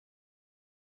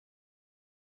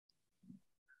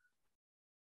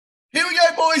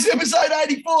boys, episode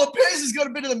 84. Pez has got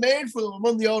a bit of the man for them. I'm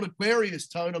on the old Aquarius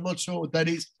tone. I'm not sure what that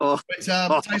is. But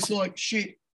it tastes like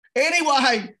shit.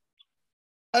 Anyway,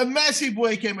 a massive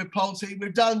weekend with PaLTI.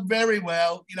 We've done very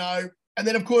well, you know. And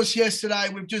then, of course, yesterday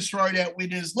we've just thrown out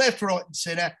winners left, right and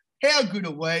centre. How good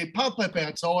are we? Pump up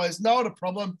our tyres, not a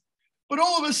problem. But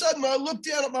all of a sudden, I look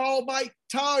down at my old mate,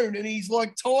 Tone, and he's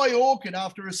like Ty Orchid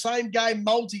after a same-game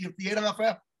multi of the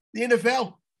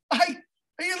NFL. Hey,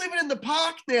 are you living in the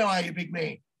park now, are you, big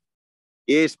man?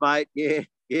 Yes, mate. Yeah.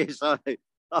 Yes,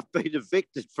 I've been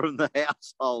evicted from the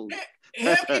household.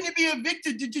 How can you be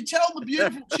evicted? Did you tell the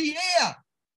beautiful Chiara?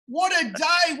 What a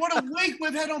day, what a week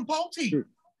we've had on PaLTI.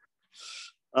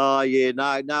 Oh, yeah,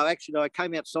 no. Actually, I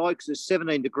came outside because it's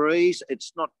 17 degrees.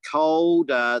 It's not cold.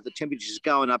 The temperature's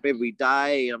going up every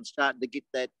day. I'm starting to get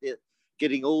that,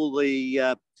 getting all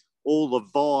the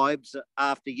vibes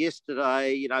after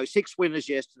yesterday. You know, 6 winners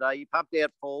yesterday. You pumped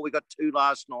out 4. We got 2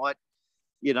 last night.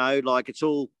 You know, like it's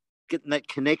all getting that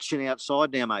connection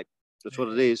outside now, mate. That's what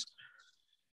it is.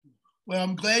 Well,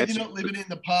 I'm glad you're not living in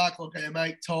the park like our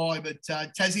mate Ty. But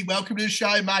Tassie, welcome to the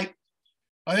show, mate.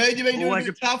 I heard you've been doing a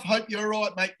bit tough. Hope you're all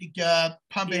right, mate. You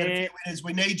pump out a few winners.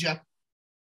 We need you.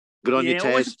 Good on you, Taz.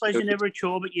 Always a pleasure, never a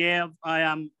chore. But yeah,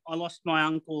 I lost my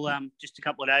uncle just a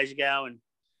couple of days ago, and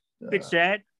a bit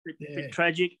sad, bit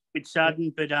tragic, a bit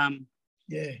sudden. But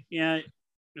you know,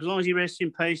 as long as he rests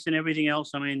in peace and everything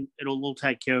else, I mean, it'll all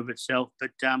take care of itself.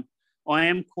 But I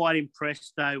am quite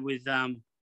impressed though with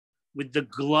the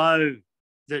glow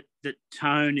that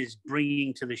Tone is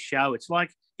bringing to the show. It's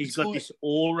like he's got this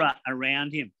aura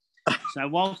around him. So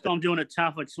whilst I'm doing it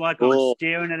tough, it's like I'm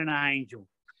staring at an angel.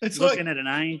 It's looking at an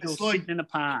angel sitting in the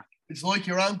park. It's like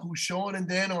your uncle shining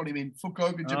down on him in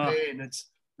Fukuoka, Japan. It's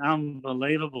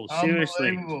unbelievable. Seriously.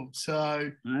 Unbelievable.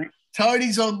 So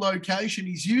Tony's on location.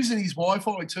 He's using his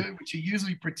Wi-Fi too, which he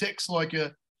usually protects like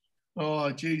a,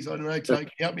 I don't know, Tony,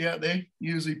 help me out there.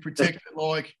 Usually protect it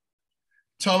like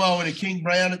Tomo and a King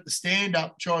Brown at the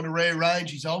stand-up trying to rearrange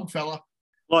his old fella.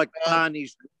 Like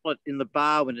Barney's in the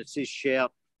bar when it says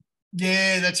shout.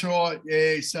 Yeah, that's right.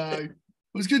 Yeah, so it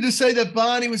was good to see that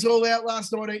Barney was all out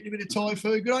last night eating a bit of Thai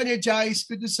food. Good on you, Jace.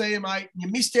 Good to see you, mate. You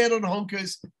missed out on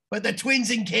honkers, but the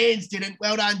twins in Cairns didn't.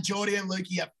 Well done, Geordie and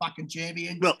Lukey, you fucking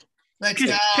champions. Well, let's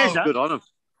go. Pezza, good on them.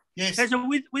 Yes. Pezza,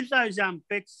 with those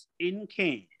bets in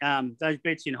Cairns, those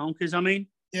bets in honkers, I mean,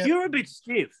 you're a bit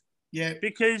stiff. Yeah.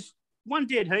 Because one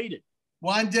dead heated.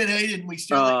 One dead heated, and we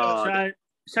still got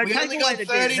So we only got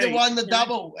 30 to 1 the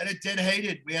double, and it dead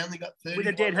heated. We only got 30 with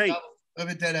a dead heat. Of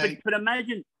a dead heat. But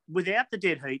imagine without the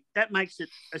dead heat, that makes it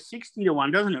a 60 to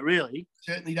 1, doesn't it? Really?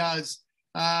 Certainly does.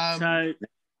 So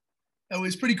it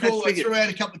was pretty cool. I threw out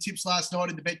a couple of tips last night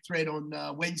in the bet thread on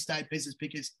Wednesday. Pezza's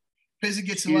pickers. Pezza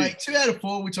gets away 2 out of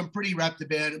 4, which I'm pretty rapt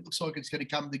about. It looks like it's going to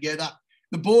come together.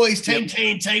 The boys, Team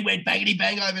TNT, went bangity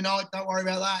bang overnight. Don't worry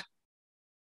about that.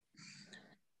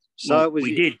 So it was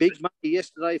big money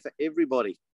yesterday for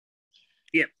everybody.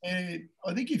 Yeah. And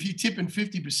I think if you're tipping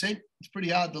 50%, it's pretty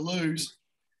hard to lose.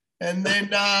 And then,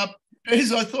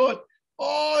 Pez, I thought,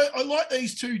 I like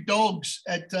these 2 dogs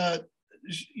at,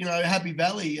 Happy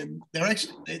Valley, and they're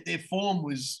actually their form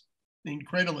was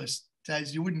incredulous.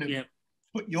 Taz, you wouldn't have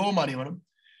put your money on them.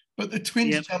 But the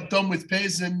twins jumped on with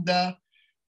Pez, and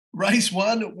race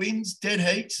 1, it wins, dead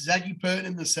heats, Zachy Pert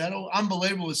in the saddle.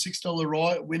 Unbelievable, a $6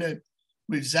 right winner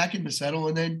with Zach in the saddle.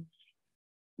 And then,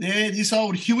 this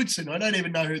old Hewitson, I don't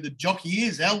even know who the jockey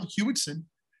is, Al Hewitson.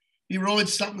 He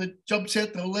rides something that jumps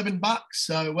out to $11.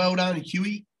 So well done,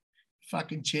 Huey.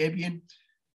 Fucking champion.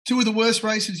 2 of the worst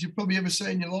races you've probably ever seen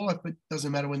in your life, but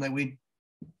doesn't matter when they win.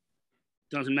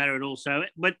 Doesn't matter at all. So,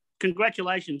 but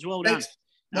congratulations, well done.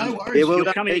 No worries. Yeah,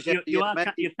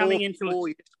 you're coming into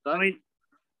it. I mean,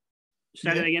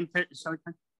 say that again. Sorry.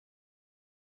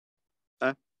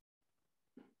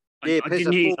 I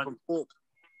didn't hear. 4.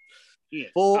 Yeah.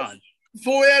 4 out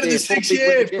of the 6.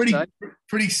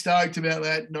 Pretty stoked about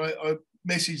that. And I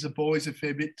messaged the boys a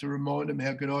fair bit to remind them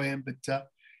how good I am. But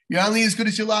you're only as good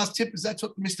as your last tip, as that's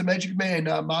what Mr. Magic Man,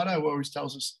 Marto, always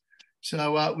tells us.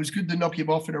 So it was good to knock him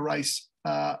off in a race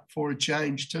for a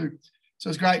change too. So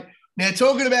it's great. Now,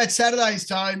 talking about Saturday's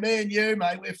time, me and you,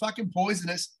 mate, we're fucking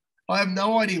poisonous. I have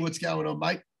no idea what's going on,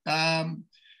 mate.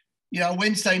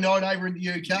 Wednesday night over in the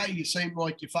UK, you seem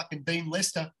like you're fucking Dean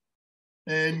Lester.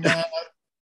 And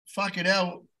fucking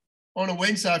hell, on a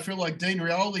Wednesday, I feel like Dean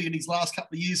Rioli in his last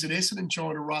couple of years at Essendon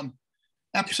trying to run.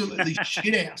 Absolutely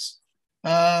shit house. So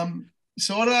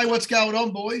I don't know what's going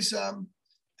on, boys.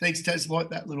 Thanks, Taz, like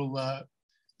that little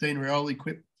Dean Rioli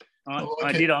quip.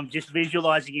 I did. I'm just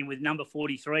visualising him with number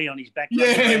 43 on his back.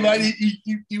 Yeah, mate.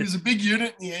 He was a big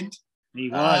unit in the end. He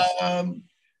was.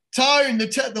 Tone,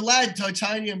 the lad,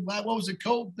 Titanium lad, what was it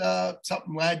called?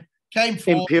 Something lad came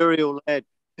forth. Imperial lad.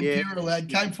 Imperial lad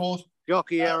came forth.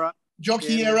 Jockey error.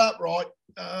 Jockey error, right?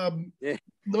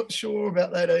 Not sure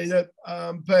about that either.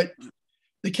 But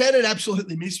the cannon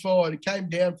absolutely misfired. It came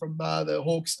down from the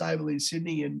Hawks stable in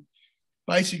Sydney and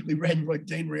basically ran like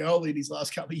Dean Rioli in his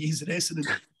last couple of years at Essendon.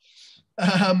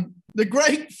 The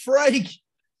great Freak.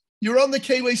 You're on the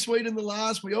Kiwi Suite in the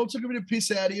last. We all took a bit of piss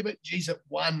out here, but geez, it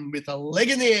won with a leg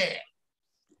in the air.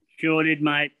 Sure did,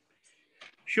 mate.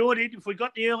 Sure did. If we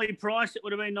got the early price, it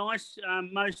would have been nice.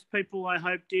 Most people, I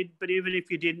hope, did. But even if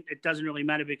you didn't, it doesn't really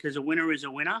matter because a winner is a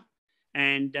winner.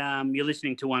 And you're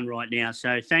listening to one right now.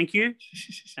 So thank you.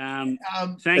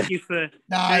 Thank you for...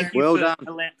 well done.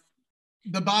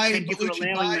 Thank you for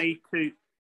allowing me to...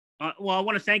 I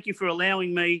want to thank you for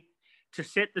allowing me to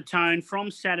set the tone from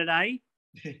Saturday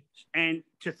and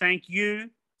to thank you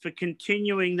for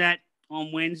continuing that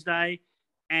on Wednesday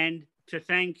and to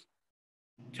thank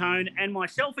Tone and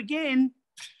myself again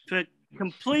for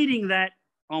completing that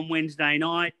on Wednesday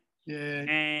night. Yeah.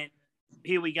 And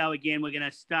here we go again. We're going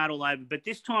to start all over. But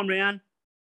this time round,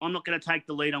 I'm not going to take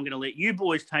the lead. I'm going to let you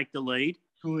boys take the lead.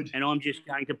 Good. And I'm just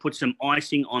going to put some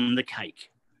icing on the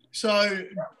cake. So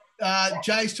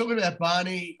Jay's talking about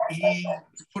Barney. He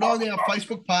put on our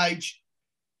Facebook page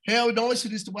how nice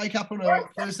it is to wake up on a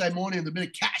Thursday morning with a bit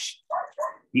of cash.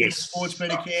 Yes. Sports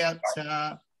bet account.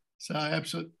 So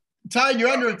absolutely. Tone, you're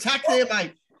under attack there,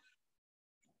 mate.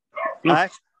 Hey?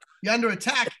 You're under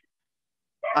attack.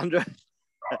 No,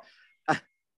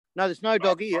 there's no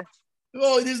dog here.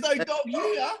 Oh, there's no dog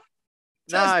here.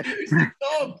 No.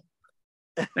 Dog.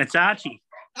 That's Archie.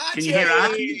 Archie. Can you hear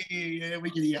Archie? Yeah, we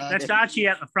can hear Archie. That's Archie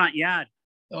out the front yard.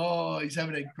 Oh, he's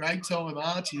having a great time,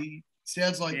 Archie.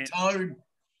 Sounds like Tone.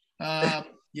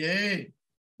 Yeah.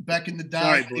 Back in the day,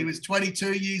 Sorry, he was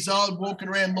 22 years old, walking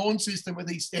around lawn system with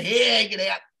his hair hanging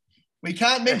out. We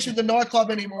can't mention the nightclub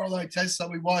anymore, though, Tess, so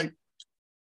we won't.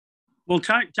 Well,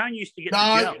 Tone used to get the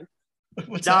gel.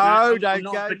 Don't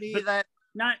go near that.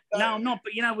 No, I'm not.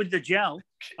 But, with the gel,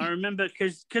 I remember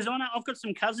because I've got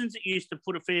some cousins that used to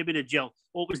put a fair bit of gel,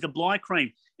 or it was the Bly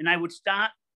cream, and they would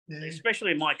start,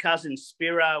 especially my cousins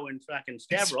Spiro and fucking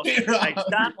Stavros, they'd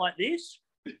start like this,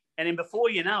 and then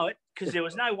before you know it, because there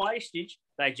was no wastage,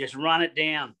 they just run it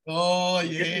down. Oh,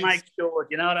 yeah. Just make sure,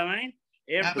 you know what I mean?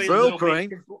 Every Brill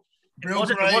cream. It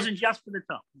wasn't just for the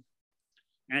top.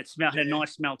 And it had a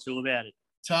nice smell too about it.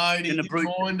 Tony,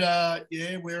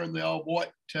 wearing the old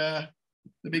white, the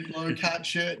big low cut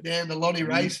shirt down the Lottie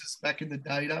races back in the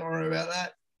day. Don't worry about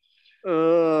that.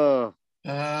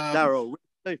 They're all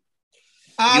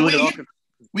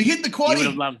we hit the quaddie. You would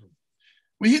have loved them.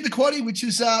 We hit the quaddie, which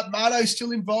is Marto's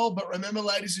still involved. But remember,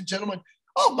 ladies and gentlemen,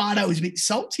 Marto was a bit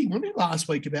salty, wasn't he, last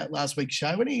week's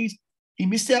show? When he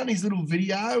missed out on his little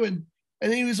video and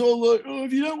he was all like, "Oh,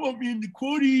 if you don't want me in the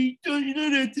quaddie, you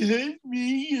don't have to hurt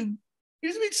me." And he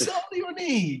was a bit salty, wasn't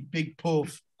he? Big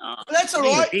puff. But that's all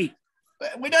right.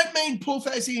 We don't mean puff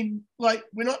as in, like,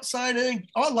 we're not saying anything.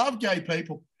 I love gay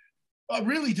people. I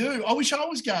really do. I wish I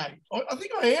was gay. I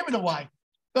think I am in a way.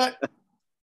 But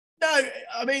no,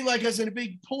 I mean, like I said, a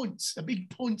big punce. A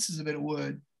big punce is a better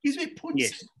word. He's a bit punce.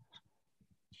 Yes.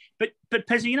 But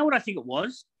Pezza, you know what I think it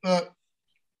was? Do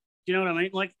you know what I mean?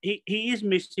 Like, he is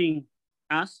missing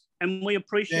us, and we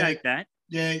appreciate that.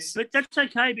 Yes. But that's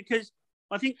okay because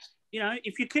I think,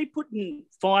 if you keep putting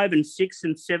 5 and 6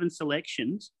 and 7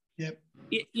 selections,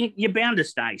 you're bound to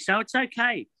stay. So it's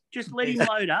okay. Just let him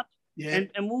load up and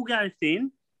we'll go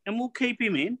thin and we'll keep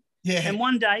him in. Yeah. And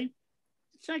one day,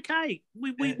 it's okay.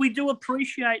 We do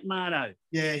appreciate Marto.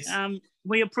 Yes.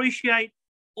 We appreciate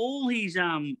all his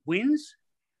wins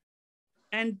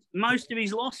and most of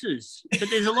his losses. But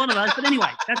there's a lot of those. But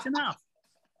anyway, that's enough.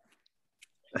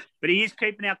 But he is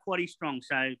keeping our quaddie strong,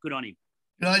 so good on him.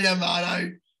 Good on you,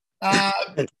 Marto.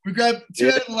 We've got 2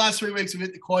 out of the last 3 weeks. We've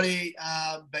hit the quaddie.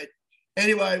 But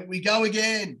anyway, we go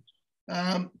again.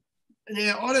 Now,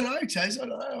 I don't know, Taz. I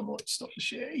don't know. I might stop the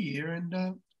share here.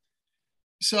 And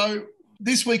so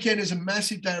this weekend is a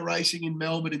massive day of racing in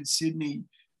Melbourne and Sydney.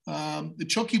 The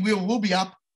Chalky Wheel will be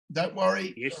up. Don't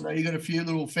worry. Yes. I know you got a few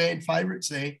little fan favourites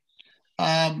there.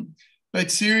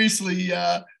 But seriously,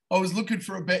 I was looking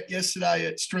for a bet yesterday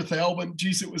at Strathalbyn.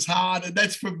 Geez, it was hard. And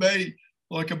that's for me,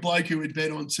 like a bloke who would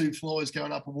bet on 2 flies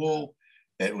going up a wall.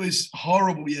 It was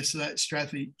horrible yesterday at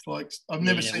Strathy. Like, I've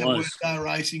never seen a worse day of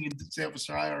racing in South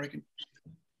Australia, I reckon.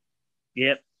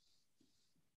 Yep.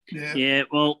 Yeah.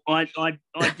 Well, I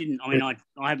didn't. I mean, I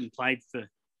haven't played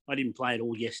I didn't play it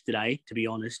all yesterday, to be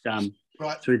honest.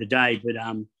 Through the day, but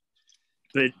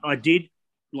I did,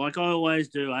 like I always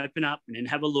do, open up and then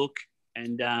have a look,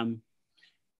 and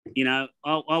you know,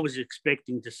 I was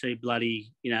expecting to see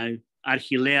bloody, you know,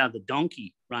 Arhilau, the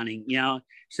donkey running, you know,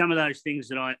 some of those things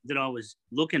that I was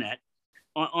looking at.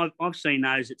 I've seen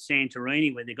those at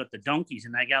Santorini where they've got the donkeys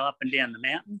and they go up and down the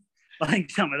mountain. I think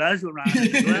some of those were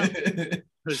running as well. It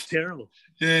was terrible.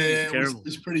 Yeah, it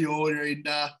was pretty ordinary.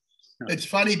 And it's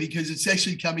funny because it's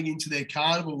actually coming into their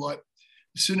carnival. Like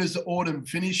as soon as the autumn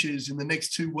finishes in the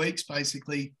next 2 weeks,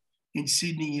 basically in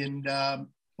Sydney and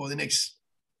or the next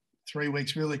 3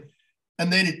 weeks really.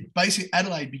 And then it basically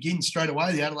Adelaide begins straight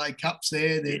away. The Adelaide Cup's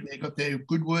there. They've got their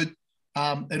Goodwood.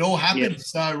 It all happened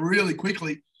so really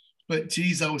quickly. But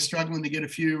geez, I was struggling to get a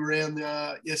few around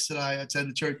yesterday, I'd tell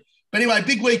the truth. But anyway,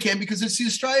 big weekend because it's the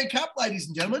Australia Cup, ladies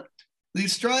and gentlemen. The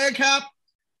Australia Cup.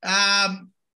 I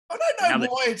don't know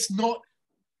why it's not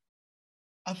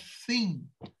a thing.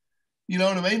 You know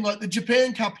what I mean? Like the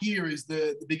Japan Cup here is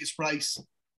the biggest race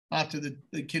after the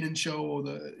Kinnan Show or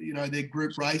their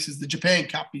group races. The Japan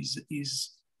Cup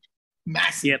is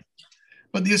massive. Yep.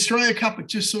 But the Australia Cup, it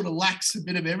just sort of lacks a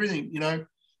bit of everything, you know.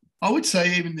 I would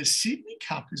say even the Sydney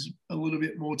Cup is a little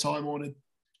bit more time-honoured.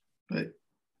 But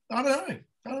I don't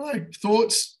know.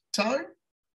 Thoughts, Tone?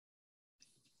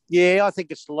 Yeah, I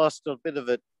think it's lost a bit of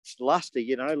its luster,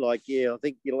 you know. Like, I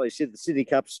think, like you said, the Sydney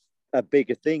Cup's a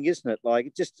bigger thing, isn't it?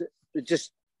 Like,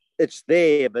 it's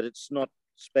there, but it's not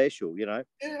special, you know.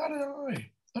 Yeah, I don't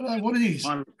know what it is.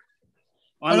 I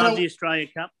love the Australia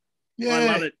Cup. Yeah. I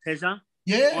love it, Pezza.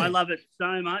 Yeah. I love it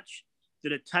so much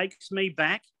that it takes me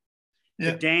back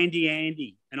to Dandy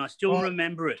Andy, and I still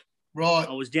remember it. Right.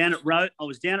 I was down at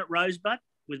Rosebud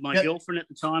with my girlfriend at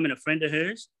the time and a friend of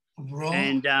hers. Right.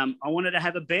 And I wanted to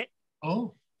have a bet.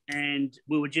 Oh. And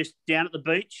we were just down at the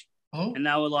beach. Oh. And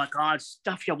they were like,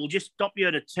 stuff you. We'll just stop you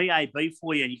at a TAB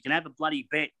for you and you can have a bloody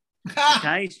bet.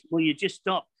 Okay? Well, you just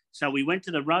stop. So we went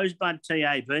to the Rosebud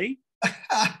TAB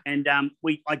and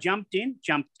I jumped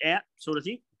out sort of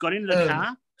thing, got into the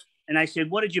car and they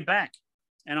said, what did you back?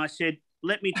 And I said,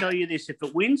 let me tell you this. If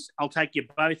it wins, I'll take you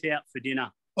both out for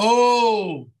dinner.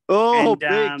 Oh, and,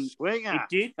 big swinger. It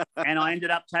did. And I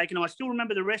ended up taking, I still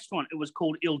remember the restaurant. It was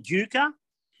called Il Duca.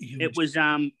 It was,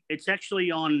 it's actually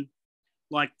on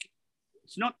like,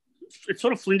 it's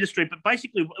sort of Flinders Street, but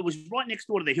basically it was right next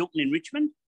door to the Hilton in Richmond.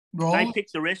 Right. They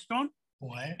picked the restaurant.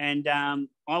 Wow. And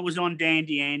I was on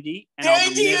Dandy Andy. And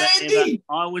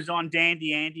I was on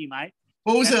Dandy Andy, mate.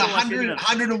 What was it?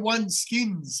 101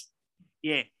 skins.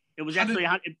 Yeah. It was actually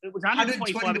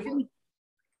 125.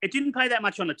 It didn't pay that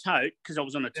much on the tote because I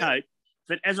was on a tote.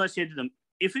 But as I said to them,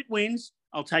 if it wins,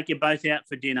 I'll take you both out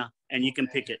for dinner and you can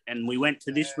pick it. And we went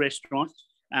to this restaurant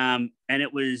and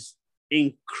it was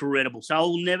incredible. So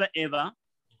I'll never, ever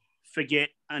forget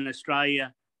an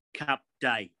Australia Cup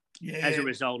day as a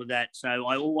result of that. So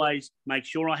I always make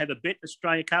sure I have a bet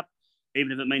Australia Cup,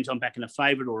 even if it means I'm backing a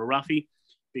favourite or a roughie,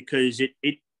 because it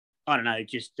I don't know,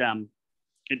 just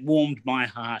it warmed my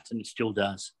heart and it still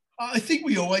does. I think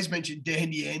we always mention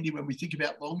Dandy Andy when we think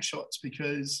about long shots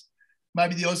because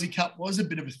maybe the Aussie Cup was a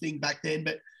bit of a thing back then.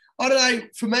 But I don't know,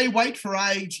 for me, weight for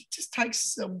age, it just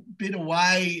takes a bit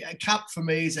away. A cup for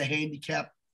me is a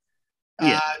handicap.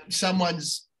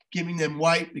 Someone's giving them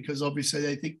weight because obviously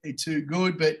they think they're too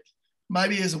good. But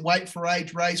maybe as a weight for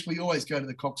age race, we always go to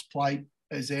the Cox Plate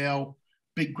as our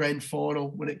big grand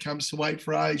final when it comes to weight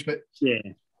for age. But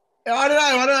I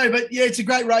don't know. But yeah, it's a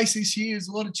great race this year. There's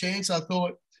a lot of chance, I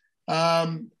thought.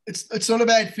 It's not a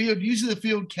bad field. Usually the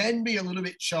field can be a little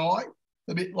bit shy,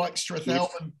 a bit like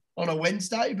Strathallan on a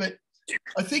Wednesday, but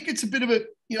I think it's a bit of a,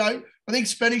 I think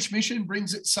Spanish Mission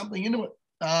brings something into it.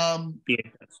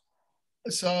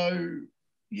 So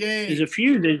yeah. There's a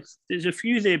few there,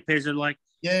 Pezza, like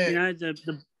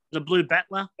the Blue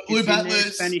Battler. The Blue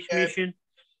Battlers, Spanish Mission.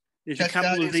 There's a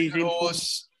couple of these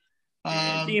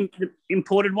the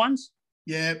imported ones.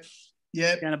 Yeah.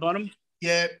 Down the bottom.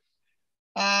 Yeah.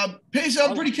 Pezza,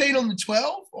 I'm pretty keen on the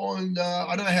 12. I don't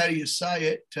know how do you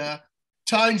say it.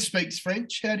 Tone speaks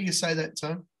French. How do you say that,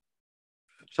 Tone?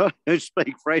 I don't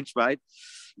speak French, mate.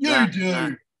 You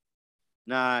do.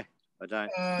 No, I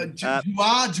don't.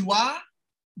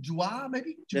 Joie,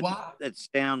 maybe? Joie? That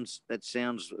sounds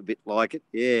a bit like it,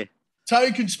 yeah.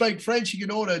 Tone can speak French. He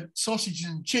can order sausages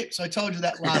and chips. I told you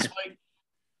that last week.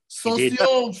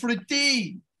 Saucisson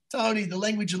fritti. Tony, the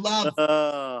language of love.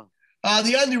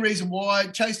 The only reason why,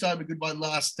 chased home a good one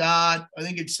last start. I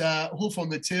think it's hoof on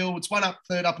the till. It's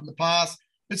third up in the pass.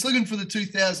 It's looking for the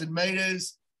 2,000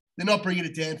 metres. They're not bringing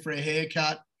it down for a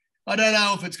haircut. I don't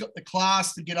know if it's got the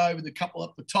class to get over the couple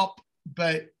up the top,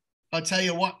 but I tell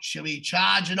you what, she'll be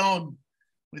charging on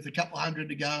with a couple hundred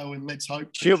to go, and let's hope.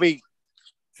 She'll be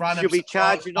front. She'll be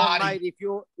charging on, party. mate.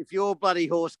 If your bloody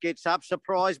horse gets up,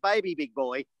 surprise baby, big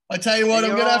boy. I tell you what,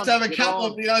 I'm going to have to have a Get couple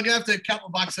on. of, I'm going to have to have a couple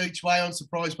of bucks each way on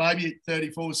surprise baby at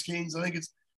 34 skins. I think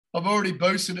I've already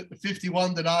boosted it to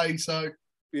 51 today. So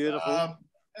Beautiful.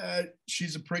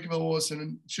 She's a prick of a horse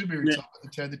and should be retired, to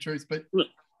tell you the truth. But look,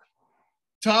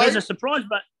 there's a surprise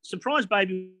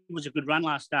baby was a good run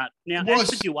last start. Now, as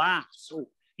for dual arse, or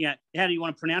how do you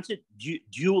want to pronounce it?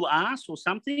 Dual arse or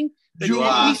something? Dual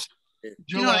arse.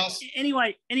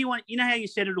 Anyway, you know how you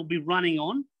said it'll be running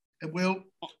on? It will.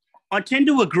 I tend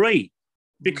to agree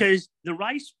because the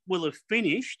race will have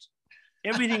finished,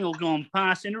 everything will go on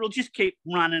past, and it'll just keep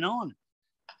running on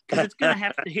because it's going to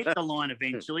have to hit the line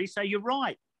eventually. So you're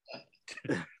right.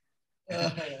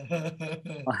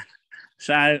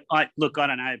 So I don't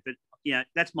know, but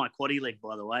that's my quaddie leg,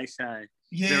 by the way. So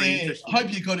very interesting. I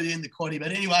hope you got it in the quaddie.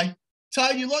 But anyway,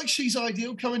 Tone, you like She's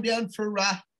Ideal coming down for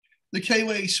the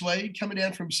Kiwi Swede, coming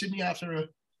down from Sydney after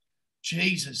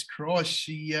Jesus Christ,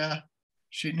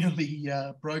 she nearly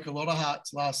broke a lot of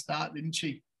hearts last start, didn't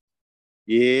she?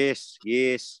 Yes.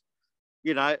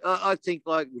 I think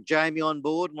like with Jamie on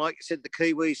board, and like you said, the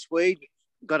Kiwi Swede,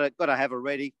 got to have her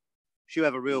ready. She'll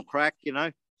have a real crack,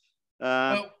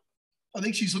 Well, I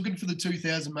think she's looking for the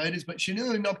 2,000 metres, but she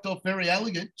nearly knocked off Very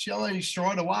Elegant. She only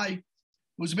stride away. It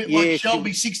was a bit like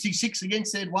Shelby 66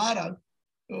 against Eduardo.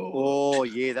 Oh,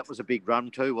 yeah, that was a big run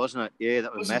too, wasn't it? Yeah,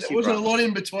 that was massive. There wasn't a lot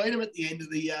in between them at the end of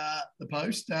the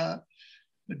post. But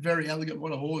Very Elegant,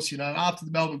 what a horse, After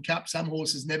the Melbourne Cup, some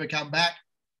horses never come back.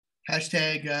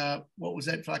 Hashtag, what was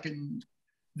that fucking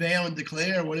vow and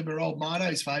declare or whatever, old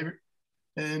Mardo's favourite.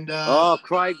 And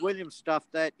Craig Williams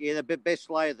stuffed that. Yeah, the best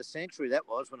lay of the century that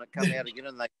was when it came out again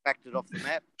and they backed it off the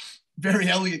map. Very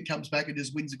Elegant comes back and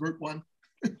just wins a Group 1.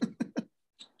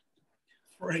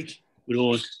 Freak. Good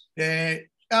horse. Yeah.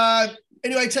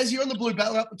 Anyway, Taz, you're on the blue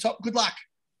battle up the top. Good luck.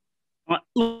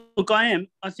 Look, I am.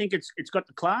 I think it's got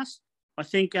the class. I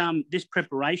think this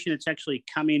preparation, it's actually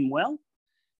come in well.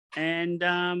 And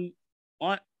I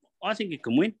think it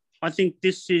can win. I think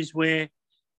this is where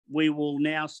we will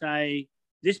now say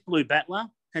this blue battler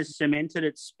has cemented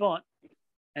its spot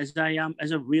as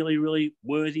a really, really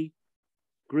worthy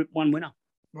Group 1 winner.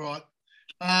 Right.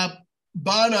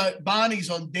 Barney's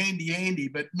on Dandy Andy,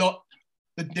 but not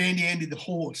the Dandy Andy the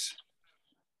horse.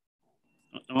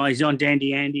 Oh, he's on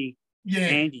Dandy Andy. Yeah.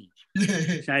 Andy.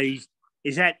 Yeah. So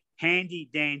is that Handy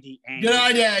Dandy Andy? Good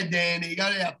idea, Dandy.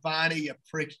 Go to Barney, you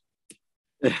prick.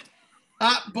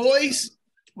 Boys,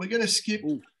 we're going to skip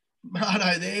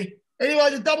Mardo there.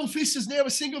 Anyway, the double fist is now a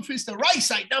single fist.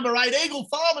 Race 8, number 8, Eagle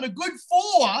Farm, and a good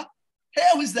 4.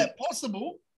 How is that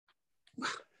possible?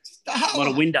 A lot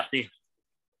of wind up there.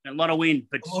 A lot of wind,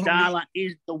 but Starla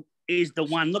is the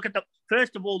one.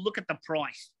 First of all, look at the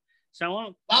price.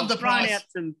 So I'm throwing out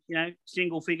some,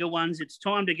 single figure ones. It's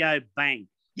time to go bang.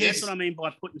 Yes. That's what I mean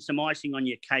by putting some icing on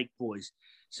your cake, boys.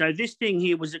 So this thing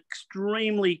here was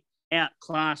extremely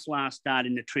outclassed last start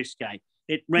in the Triscay.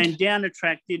 It ran down the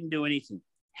track, didn't do anything.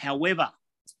 However,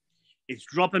 it's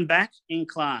dropping back in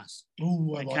class.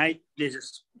 Ooh, okay,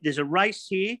 there's a race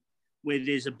here where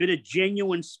there's a bit of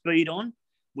genuine speed on,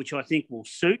 which I think will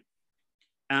suit.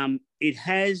 It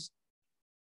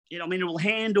will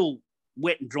handle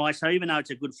wet and dry. So even though it's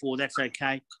a good 4, that's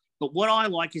okay. But what I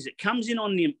like is it comes in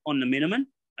on the minimum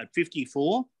at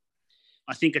 54.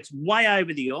 I think it's way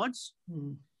over the odds.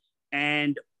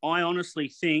 And I honestly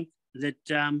think that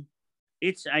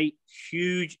it's a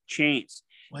huge chance.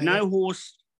 Wow. No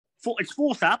horse, it's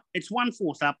 4th up. It's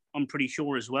 1/4 up, I'm pretty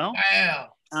sure as well. Wow.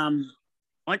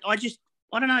 I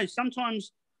don't know.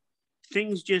 Sometimes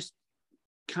things just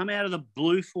come out of the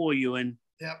blue for you. And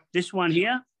this one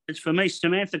here, it's for me.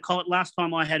 Samantha Collett, last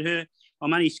time I had her,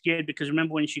 I'm only scared because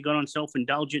remember when she got on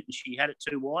self-indulgent and she had it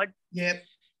too wide? Yep.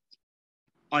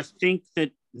 I think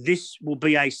that this will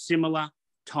be a similar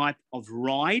type of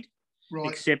ride,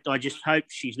 except I just hope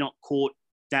she's not caught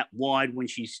that wide when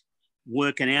she's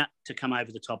working out to come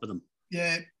over the top of them.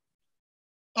 Yeah.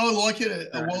 I like it.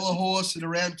 A Waller horse at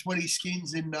around 20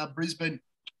 skins in Brisbane.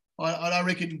 I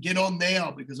reckon get on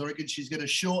now because I reckon she's going to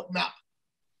shorten up.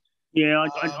 Yeah,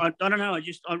 I don't know.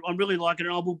 I really like it,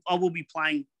 and I will be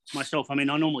playing myself. I mean,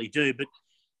 I normally do,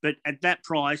 but at that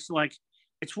price, like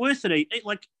it's worth it.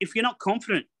 Like if you're not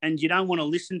confident and you don't want to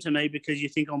listen to me because you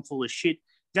think I'm full of shit,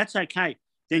 that's okay.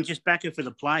 Then just back her for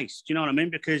the place. Do you know what I mean?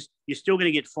 Because you're still going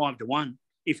to get 5 to 1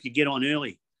 if you get on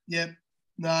early. Yep.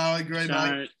 No, I agree,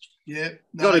 mate. Yeah.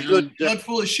 No, got a good. Not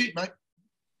full of shit, mate.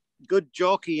 Good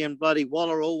jockey, and bloody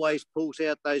Waller always pulls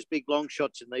out those big long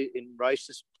shots in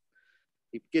races.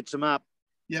 He gets them up.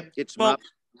 Yep. Gets them up.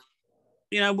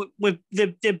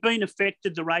 They've been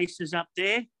affected, the races up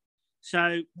there.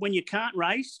 So when you can't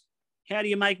race, how do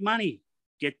you make money?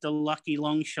 Get the lucky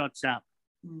long shots up.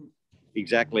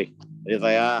 Exactly. There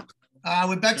they are.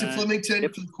 We're back to Flemington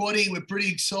for the quaddie. We're pretty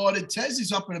excited. Taz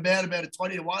is up and about a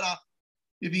 20 to 1 up.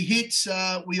 If he hits,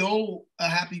 we all are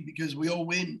happy because we all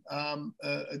win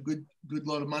a good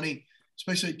lot of money,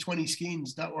 especially at 20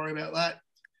 skins. Don't worry about that.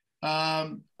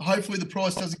 Hopefully the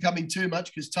price doesn't come in too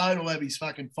much because Tone will have his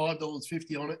fucking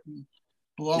 $5.50 on it and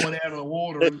blow it out of the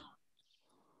water.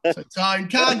 So Tone,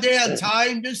 calm down,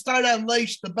 Tone. Just don't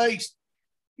unleash the beast.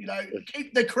 You know,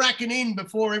 keep the Kraken in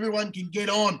before everyone can get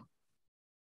on.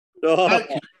 Oh.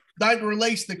 Don't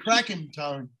release the Kraken,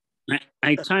 Tone.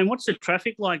 Hey, Tone, what's the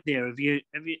traffic like there?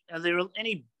 Are there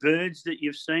any birds that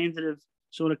you've seen that have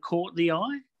sort of caught the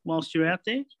eye whilst you're out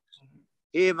there?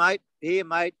 Here, mate.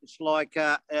 It's like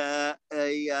a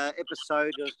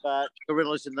episode of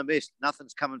Gorillas in the Mist.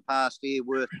 Nothing's coming past here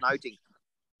worth noting.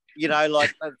 You know,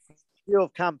 like you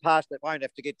have come past that won't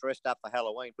have to get dressed up for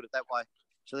Halloween, put it that way.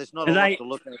 So there's not a lot to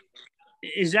look at.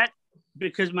 Is that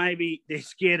because maybe they're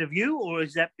scared of you, or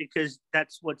is that because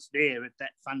that's what's there at that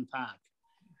fun park?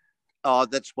 Oh,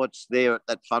 that's what's there at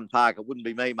that fun park. It wouldn't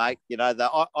be me, mate. You know,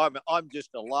 I'm just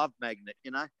a love magnet.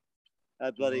 You know,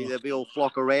 they'll be all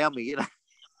flock around me. You know,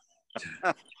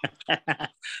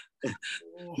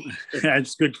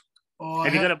 that's good. Oh,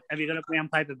 have you got a brown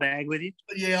paper bag with you?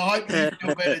 Yeah, I hope you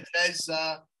feel better, Taz.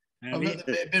 I've got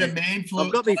a bit of man flu.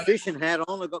 I've got my fishing hat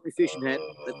on. That's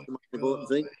the most important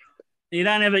thing. You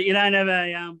don't have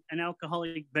an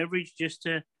alcoholic beverage just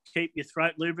to keep your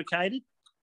throat lubricated?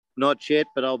 Not yet,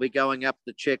 but I'll be going up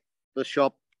to check the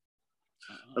shop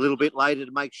a little bit later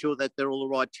to make sure that they're all the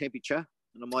right temperature,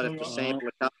 and I might have to sample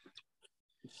a couple.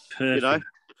 Perfect. You know,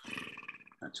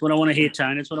 that's what I want to hear,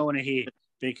 Tone. That's what I want to hear.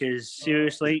 Because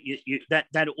seriously,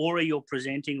 that aura you're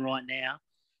presenting right now.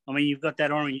 I mean, you've got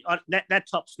that orange. That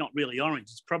top's not really orange.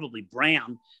 It's probably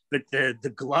brown, but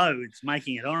the glow, it's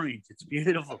making it orange. It's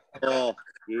beautiful. Oh,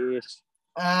 yes.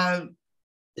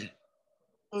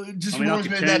 Just reminds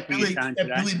me of that Billy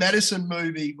Madison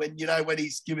movie when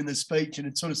he's giving the speech and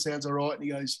it sort of sounds all right. And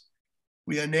he goes,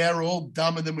 "We are now all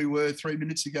dumber than we were 3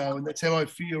 minutes ago." And that's how I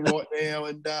feel right now.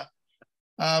 And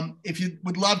if you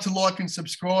would love to like and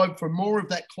subscribe for more of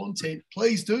that content,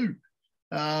 please do.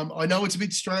 I know it's a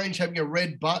bit strange having a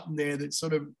red button there that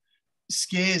sort of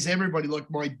scares everybody, like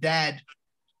my dad.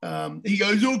 He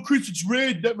goes, "Oh, Chris, it's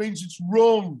red. That means it's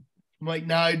wrong." I'm like,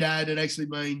 "No, Dad, it actually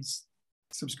means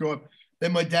subscribe."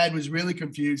 Then my dad was really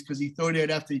confused because he thought he'd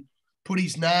have to put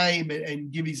his name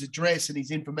and give his address and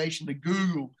his information to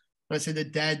Google. And I said to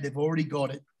Dad, they've already got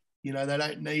it. You know, they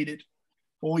don't need it.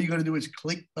 All you got to do is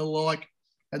click the like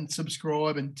and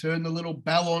subscribe and turn the little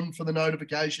bell on for the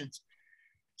notifications.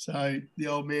 So the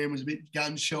old man was a bit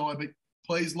gun shy, but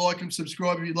please like and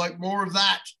subscribe if you'd like more of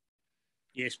that.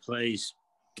 Yes, please.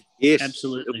 Yes.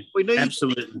 Absolutely.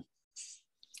 Absolutely.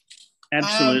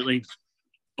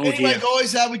 Anyway,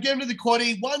 guys, we're getting to the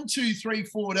quaddie. 1, 2, 3,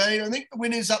 14. I think the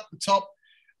winner's up the top.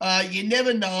 You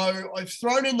never know. I've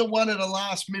thrown in the one at the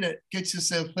last minute. Gets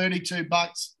us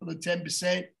 $32 for the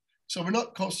 10%. So we're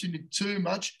not costing you too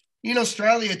much. In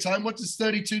Australia, Tone, what does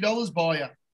 $32 buy you?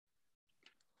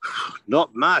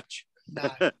 Not much.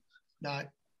 No.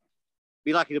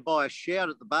 Be lucky to buy a shout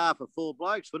at the bar for 4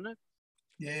 blokes, wouldn't it?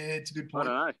 Yeah, it's a good point.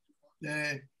 I don't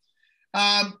know.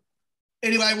 Yeah.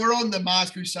 Anyway, we're on the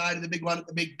Mars Crusader, the big one,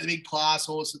 the big class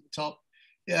horse at the top.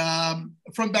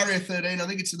 From barrier 13, I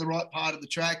think it's in the right part of the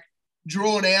track.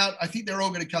 Drawn out. I think they're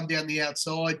all going to come down the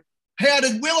outside. How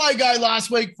did Willow go last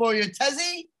week for you,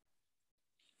 Tassie?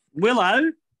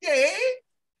 Willow? Yeah.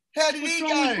 How did he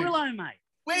go? With Willow, mate.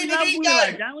 Where did he go?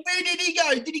 Where did he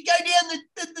go? Did he go down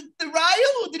the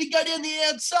rail or did he go down the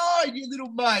outside, you little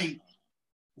mate?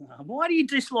 Why do you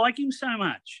dislike him so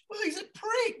much? Well, he's a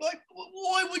prick. Like,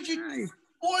 why would you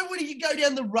go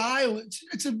down the rail?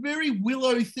 It's a very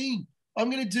Willow thing.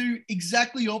 I'm going to do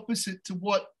exactly opposite to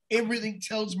what everything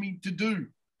tells me to do.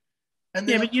 And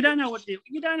then but you don't know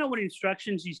what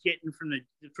instructions he's getting from the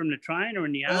trainer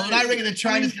and the owner. Well, I reckon the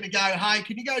trainer's going to go, "Hey,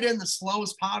 can you go down the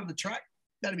slowest part of the track?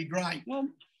 That'd be great." Well,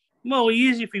 he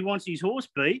is if he wants his horse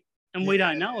beat, and we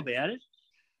don't know about it.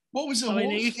 What was the horse?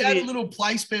 You had a little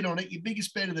place bet on it, your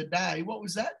biggest bet of the day. What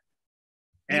was that?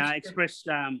 Express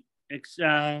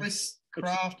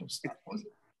Craft or stuff, was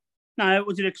it? No,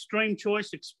 was it Extreme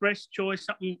Choice, Express Choice,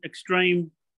 something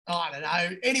extreme? I don't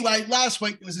know. Anyway, last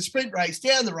week there was a sprint race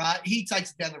down the rail. He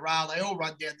takes it down the rail. They all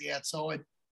run down the outside.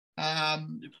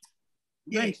 Third,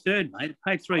 mate. It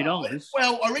paid $3.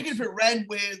 Well, I reckon if it ran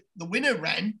where the winner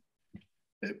ran,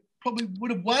 it probably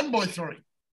would have won by 3.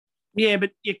 Yeah,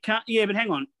 but you can't. Yeah, but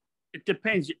hang on. It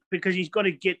depends because he's got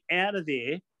to get out of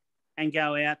there and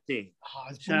go out there.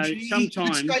 Oh, so he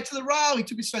sometimes took it straight to the rail. He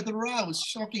took it straight to the rail. It was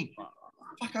shocking.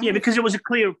 Yeah, because it was a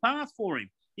clear path for him.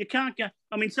 You can't go.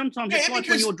 I mean, sometimes it's like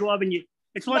when you're driving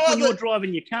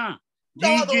your car.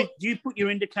 Do you put your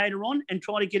indicator on and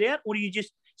try to get out, or do you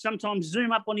just sometimes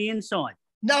zoom up on the inside?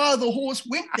 No, the horse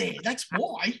went there. That's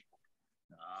why.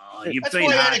 That's why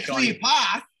he had a clear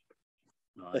path.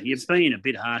 You've been a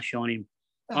bit harsh on him.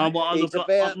 I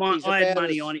had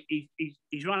money on it.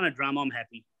 He's run a drum. I'm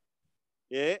happy.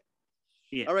 Yeah.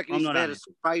 Yeah. I reckon he's about as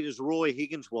straight as Roy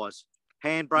Higgins was.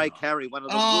 Handbrake Harry, one of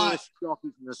the worst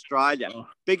jockeys in Australia.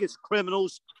 Biggest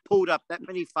criminals, pulled up that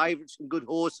many favourites and good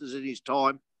horses in his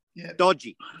time. Yeah.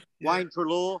 Dodgy. Yeah. Wayne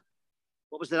Trelaw.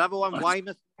 What was that other one?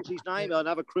 Weymouth was his name?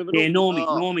 Another criminal? Yeah,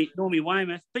 Normie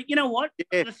Weymouth. But you know what?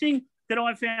 Yeah. The thing that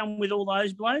I found with all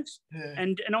those blokes,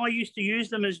 and I used to use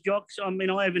them as jocks. I mean,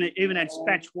 I even had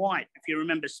Spatch White, if you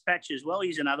remember Spatch as well.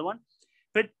 He's another one.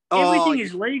 But everything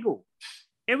is legal.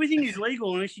 Everything is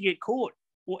legal unless you get caught.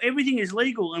 Well, everything is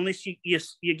legal unless you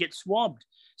get swabbed.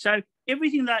 So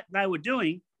everything that they were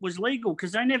doing was legal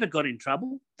because they never got in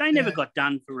trouble. They never got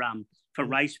done for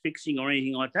race fixing or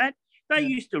anything like that. They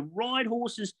used to ride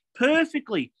horses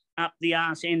perfectly up the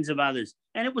arse ends of others,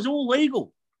 and it was all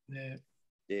legal.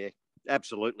 Yeah,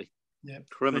 absolutely. Yeah,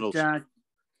 criminals.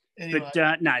 Anyway.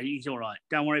 But no, he's all right.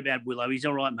 Don't worry about Willow. He's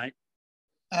all right, mate.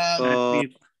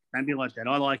 Don't be like that.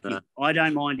 I like him. I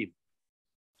don't mind him.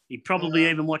 He probably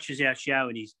even watches our show,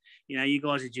 and he's, you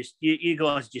guys are just you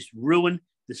guys just ruin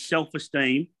the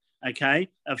self-esteem,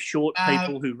 of short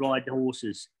people who ride the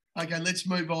horses. Okay, let's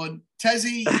move on.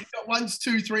 Tassie, you got 1s,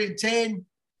 2, 3, and 10.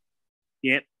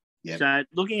 Yep. So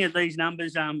looking at these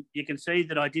numbers, you can see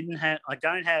that I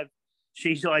don't have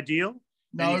She's Ideal.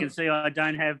 No. And you can see I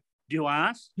don't have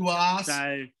Duas.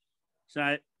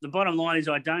 So the bottom line is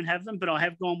I don't have them, but I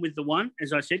have gone with the one,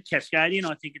 as I said, Cascadian.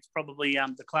 I think it's probably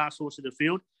the class horse of the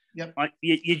field. Yep.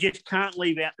 You just can't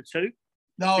leave out the two.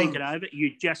 No. Think it over.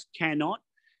 You just cannot.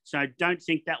 So don't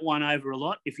think that one over a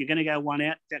lot. If you're going to go one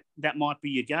out, that might be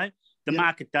your go. The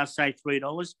market does say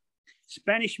 $3.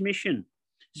 Spanish Mission.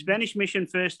 Spanish Mission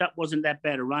first up wasn't that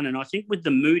bad a run. And I think with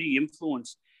the Moody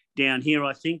influence down here,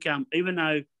 I think even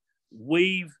though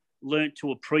we've learnt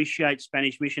to appreciate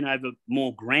Spanish Mission over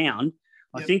more ground,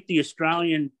 I think the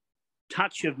Australian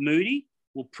touch of Moody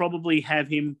will probably have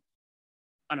him,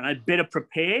 I don't know, better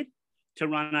prepared to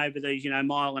run over these, 1.5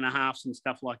 miles and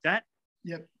stuff like that.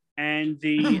 Yep. And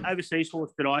the overseas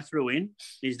horse that I threw in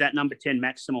is that number 10,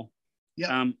 Maximal.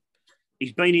 Yep.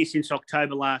 He's been here since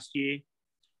October last year.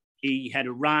 He had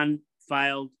a run,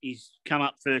 failed. He's come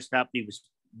up first up. He was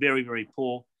very, very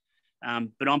poor.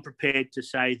 But I'm prepared to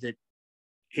say that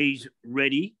he's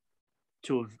ready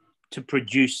to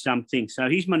produce something. So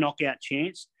he's my knockout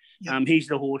chance. Yep. He's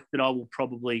the horse that I will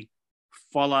probably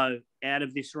follow out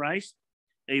of this race,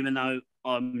 even though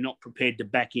I'm not prepared to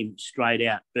back him straight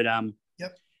out. But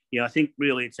I think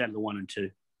really it's out of the 1 and 2.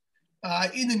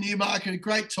 In the Newmarket, a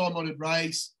great time-honoured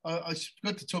race. I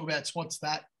forgot to talk about What's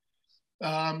That.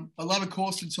 I love a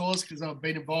Corstens horse because I've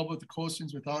been involved with the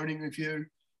Corstens with owning a few.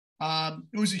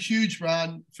 It was a huge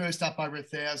run, first up over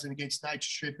 1,000 against Nature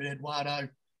Strip and Eduardo.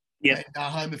 And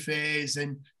Home Affairs,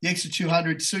 and the extra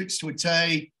 200 suits to a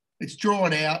T. It's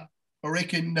drawn out. I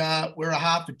reckon we're a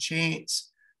half a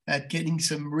chance at getting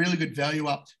some really good value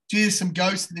up. Gee, there's some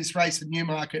ghosts in this race in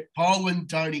Newmarket. Poland,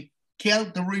 Tony,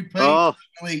 Count the Rupee,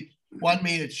 really won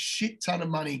me a shit ton of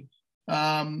money.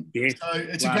 So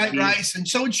it's a great race, and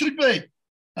so it should be.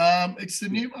 It's the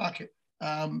Newmarket.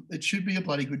 It should be a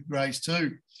bloody good race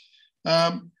too.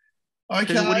 Okay.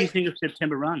 So what do you think of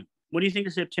September Run? What do you think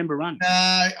of September Run?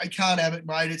 I can't have it,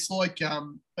 mate. It's like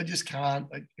I just can't.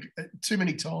 Too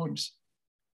many times.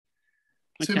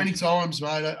 Too many times,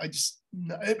 mate. I just,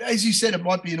 as you said, it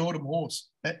might be an autumn horse.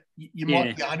 You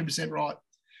might be 100% right.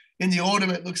 In the autumn,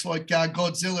 it looks like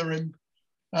Godzilla, and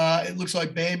it looks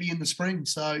like Bambi in the spring.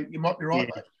 So you might be right,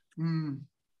 mate.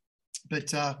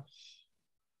 But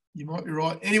you might be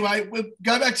right. Anyway, we'll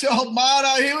go back to old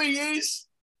Mardo. Here he is.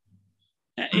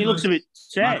 He looks a bit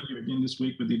sad. Here again this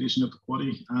week with the addition of the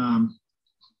quaddie.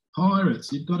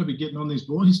 Pirates, you've got to be getting on these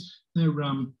boys. They're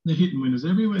hitting winners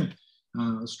everywhere.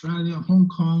 Australia, Hong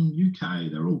Kong, UK,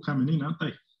 they're all coming in, aren't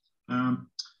they?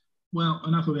 Well,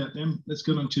 enough about them. Let's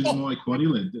get on to my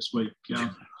quaddie lead this week.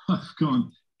 Go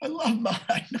on. I love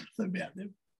mine. Nothing about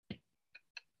them.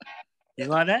 You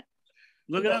like that?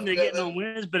 Look at them. They're getting on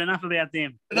winners, but enough about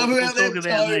them. Enough about them. Talk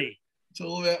about me. It's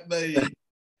all about me.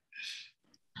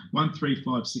 1, 3,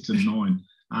 5, 6, and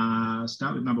 9.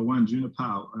 Start with number 1,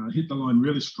 Juniper. Hit the line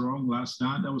really strong last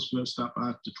start. That was first up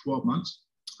after 12 months.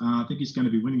 I think he's going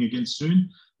to be winning again soon.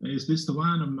 Is this the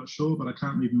one? I'm not sure, but I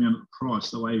can't leave him out at the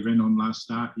price. The way he ran on last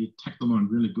start, he tackled on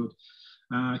really good.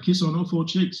 Kiss on All Four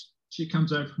Cheeks. She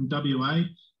comes over from WA.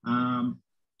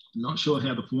 Not sure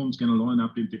how the form's going to line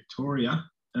up in Victoria.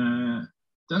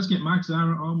 Does get Mark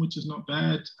Zara on, which is not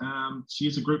bad. She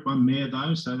is a Group 1 mare,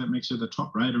 though, so that makes her the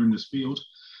top raider in this field.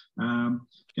 Going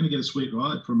to get a sweet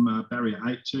ride from barrier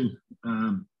 8 too.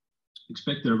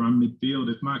 Expect her to run midfield.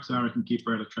 If Mark Zara can keep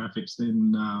her out of traffic,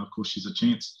 then of course she's a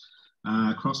chance.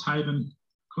 Crosshaven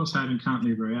can't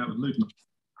leave her out with Luton.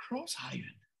 Crosshaven?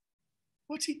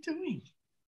 What's he doing?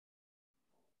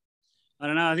 I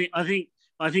don't know. I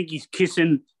think he's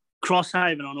kissing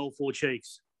Crosshaven on All Four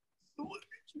Cheeks.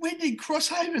 When did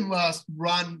Crosshaven last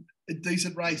run a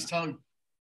decent race, Tone?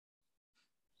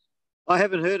 I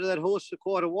haven't heard of that horse for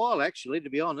quite a while, actually, to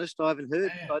be honest. I haven't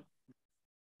heard.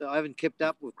 I haven't kept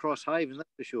up with Crosshaven,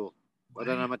 that's for sure. I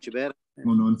don't know much about it.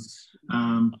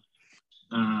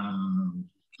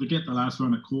 Forget the last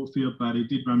run at Caulfield, but he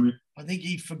did run with... I think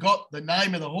he forgot the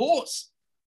name of the horse.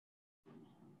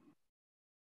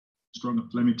 Strong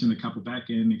at Flemington, a couple back,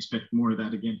 and expect more of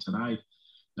that again today.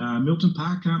 Milton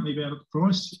Park can't leave out of the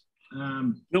price.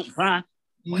 Milton Park?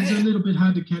 He's a little bit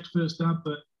hard to catch first up,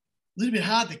 but... A little bit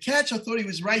hard to catch. I thought he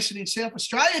was racing in South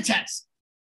Australia, Taz.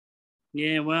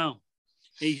 Yeah, well,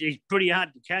 he's pretty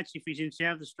hard to catch if he's in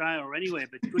South Australia or anywhere,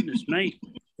 but goodness me.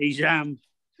 He's, I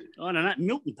don't know,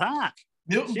 Milton Park.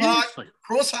 Milton Seriously.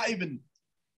 Park, Crosshaven.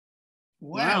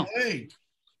 Wow. Wow.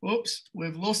 Whoops,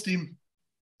 we've lost him.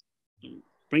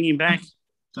 Bring him back.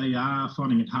 They are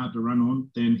finding it hard to run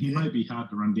on. Then he may be hard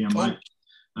to run down late.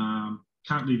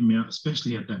 Can't leave him out,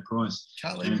 especially at that price.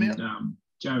 Can't leave him out.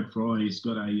 Jared Fry's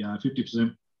got a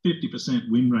 50%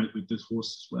 win rate with this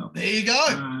horse as well. There you go.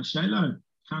 Shaylo.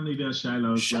 Can't leave out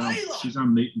Shaylo as well. She's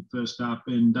unbeaten first up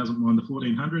and doesn't mind the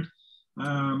 1400.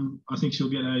 I think she'll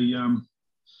get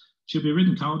she'll be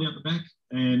ridden cold out the back.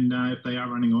 And if they are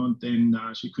running on, then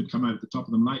she could come over the top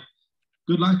of them late.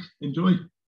 Good luck. Enjoy.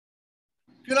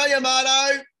 Good on you,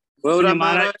 Marto. Well done,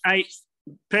 Marto. Hey,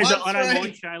 Pezza, I don't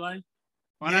mind Shaylo.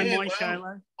 I don't mind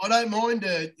Shaylo. I don't mind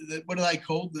what are they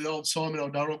called? The old Simon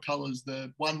O'Donnell colours,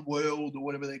 the One World or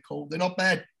whatever they're called. They're not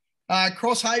bad.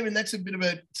 Crosshaven, that's a bit of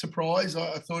a surprise.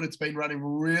 I thought it's been running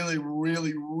really,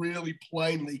 really, really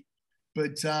plainly.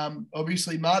 But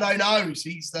obviously Marto knows.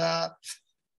 He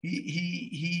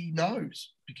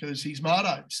knows because he's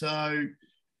Marto. So,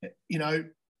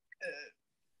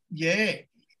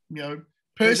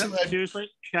 personally,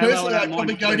 I'd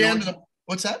probably go down to the...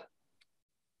 What's that?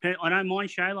 I don't mind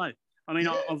Shaylo. I mean,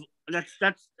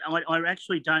 I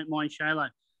actually don't mind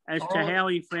Shaylo. As to how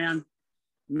he found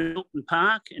Milton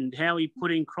Park and how he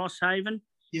put in Crosshaven,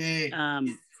 I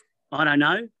don't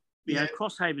know. You know,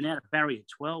 Crosshaven out of barrier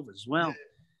 12 as well.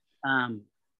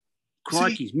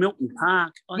 Crikey's Milton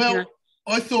Park.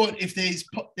 I thought if there's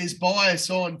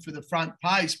bias on for the front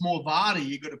pace, more Varda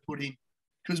you got to put in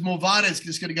because more Varda's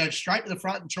just going to go straight to the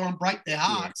front and try and break their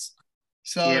hearts.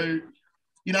 So,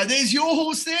 there's your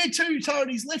horse there too,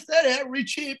 Tony's left that out,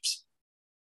 Rich Hips.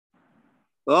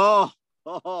 Oh,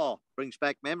 brings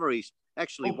back memories.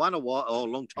 Actually, won a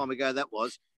long time ago. That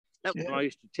was when I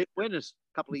used to tip winners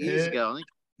a couple of years ago, I think.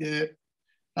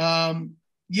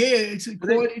 It's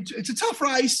a tough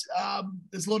race.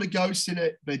 There's a lot of ghosts in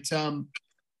it, but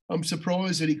I'm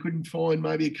surprised that he couldn't find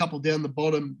maybe a couple down the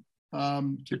bottom.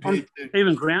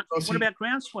 Even ground. What about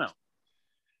Groundswell?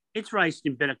 It's raced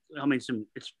in better. I mean,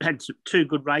 it's had two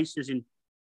good races in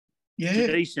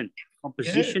decent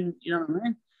composition. You know what I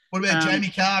mean? What about Jamie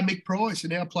Carr, Mick Price,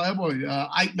 and our Playboy?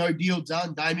 8 no deal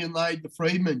done. Damien Lade, the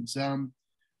Freedmans.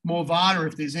 More Varda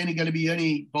if there's going to be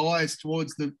any bias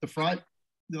towards the front.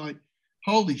 Like,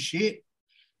 holy shit.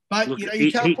 But, look,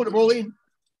 you can't put them all in.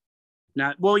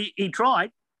 No. Well, he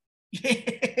tried.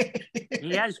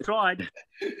 He has tried.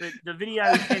 But the video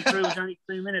he sent through was only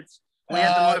 2 minutes. We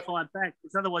had to modify it back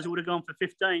because otherwise it would have gone for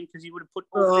 15 because he would have put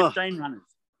all 15 runners.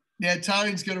 Yeah,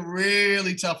 Tone's got a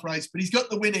really tough race, but he's got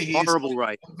the winner here. Honourable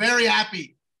race. I'm very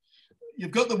happy.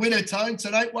 You've got the winner, Tone,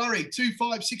 so don't worry. 2,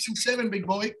 5, 6 and 7, big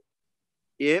boy.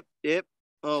 Yep.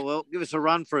 Oh, well, give us a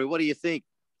run through. What do you think?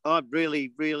 I'm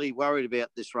really, really worried about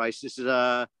this race. This is,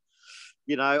 I've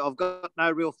got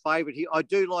no real favourite here. I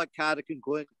do like Cardigan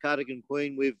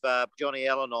Queen with Johnny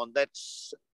Allen on. That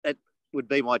would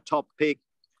be my top pick.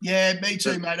 Yeah, me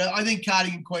too, mate. I think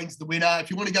Cardigan Queen's the winner.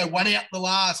 If you want to go one out the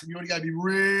last, if you want to go be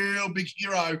real big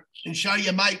hero and show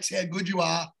your mates how good you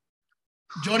are,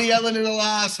 Johnny Allen in the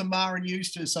last and Mara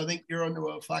Eustace, I think you're onto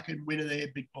a fucking winner there,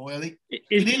 big boy. I think.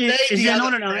 Is there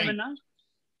not an omen, though?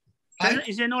 Hey?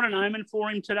 Is there not an omen for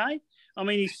him today? I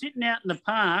mean, he's sitting out in the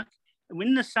park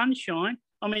in the sunshine.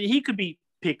 I mean, he could be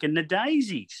picking the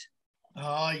daisies.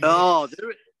 Oh, yeah. Oh,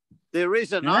 there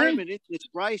is an omen in this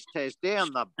race, Taz,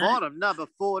 down the bottom. Number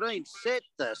 14, Set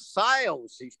the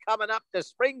Sails. He's coming up to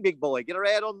spring, big boy. Get her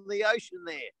out on the ocean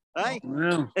there, eh?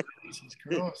 Well, Jesus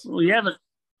Christ. well, you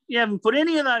haven't put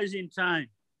any of those in, Tone.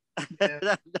 Yeah.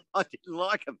 No, I didn't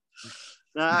like him.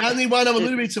 The only one I'm a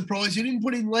little bit surprised you didn't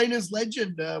put in Lena's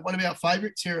Legend, one of our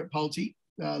favourites here at PaLTI.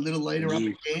 Little Lena up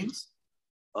in Cairns.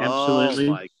 Absolutely.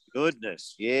 Oh, my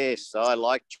goodness. Yes, I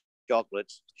like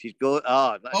chocolates. She's good.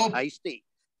 Oh, tasty.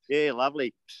 Yeah,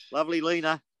 lovely. Lovely,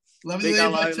 Lena. Lovely, Big Lena.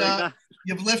 hello, But, Lena.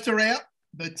 you've left her out,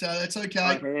 but that's okay.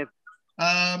 I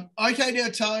have. Okay, now,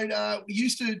 Tone,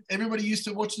 everybody used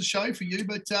to watch the show for you,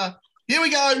 but here we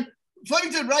go.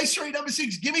 Flemington, race 3, number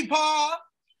 6, Gimme Pa.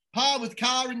 Pa with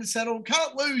car in the saddle.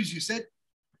 Can't lose, you said.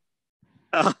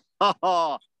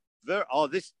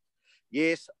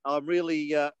 Yes, I'm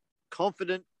really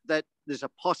confident that there's a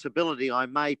possibility I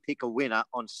may pick a winner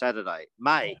on Saturday.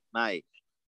 May.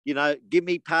 You know,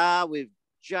 Gimme Pa with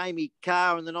Jamie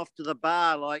Carr and then off to the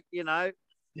bar,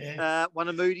 one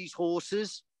of Moody's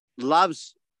horses.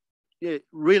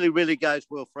 Really goes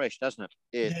well fresh, doesn't it?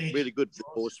 Yeah. Really good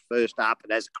horse first up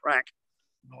and has a crack.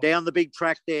 Down the big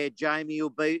track there, Jamie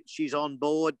she's on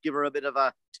board. Give her a bit of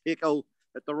a tickle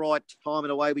at the right time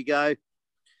and away we go.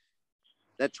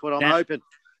 That's what I'm hoping.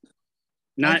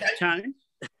 No, Tone,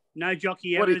 no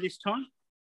jockey error this time?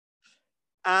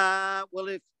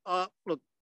 Look,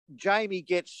 Jamie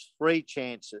gets 3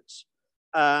 chances.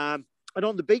 And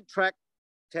on the big track,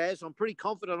 Taz, I'm pretty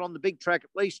confident on the big track, at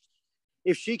least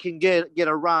if she can get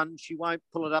a run, she won't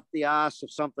pull it up the arse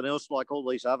of something else like all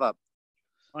these other.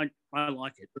 I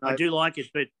like it. I do like it,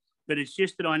 but it's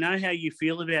just that I know how you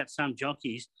feel about some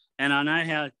jockeys, and I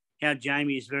know how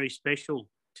Jamie is very special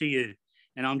to you.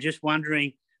 And I'm just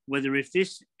wondering whether if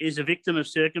this is a victim of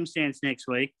circumstance next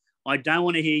week, I don't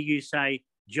want to hear you say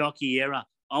jockey error.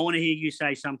 I want to hear you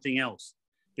say something else,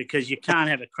 because you can't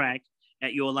have a crack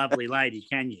at your lovely lady,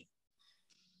 can you?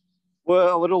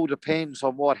 Well, it all depends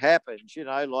on what happens, she's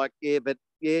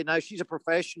a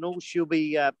professional. She'll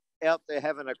be out there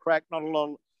having a crack.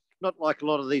 Not like a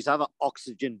lot of these other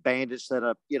oxygen bandits that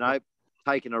are,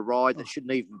 taking a ride that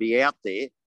shouldn't even be out there,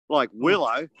 like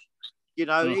Willow.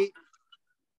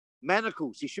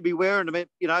 Manacles. He should be wearing them,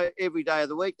 every day of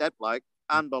the week. That bloke,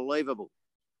 unbelievable.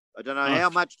 I don't know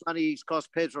how much money he's cost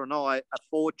Pezza and I a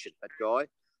fortune. That guy.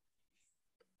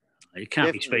 You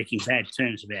can't be speaking bad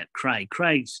terms about Craig.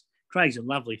 Craig's a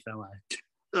lovely fellow.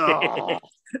 Oh.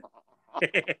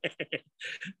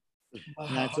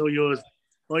 It's all yours.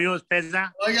 All yours, Pezza.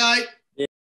 Okay. Yeah.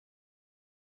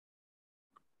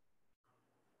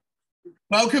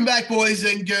 Welcome back, boys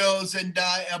and girls, and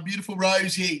our beautiful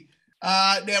Rosie.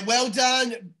 Now, well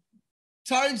done.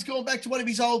 Tone's gone back to one of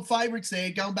his old favourites there,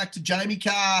 going back to Jamie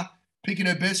Carr, picking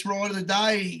her best ride of the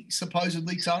day,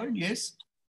 supposedly, Tone, yes?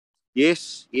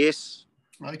 Yes.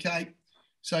 Okay.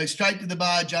 So straight to the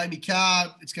bar, Jamie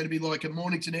Carr. It's going to be like a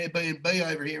Mornington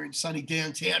Airbnb over here in sunny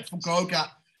downtown Fukuoka.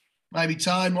 Maybe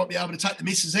Tone might be able to take the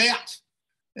missus out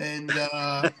and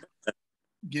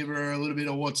give her a little bit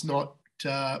of what's not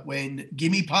when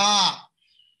Gimme Pa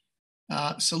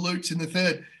salutes in the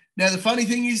third. Now, the funny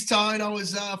thing is, Tone, I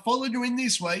was following you in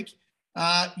this week.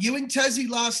 You and Tassie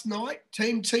last night,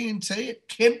 Team TNT at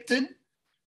Kempton,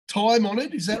 time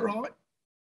honoured, is that right?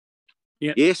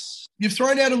 Yeah. Yes. You've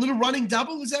thrown out a little running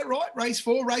double, is that right? Race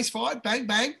 4, race 5, bang,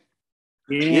 bang.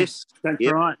 Yes, that's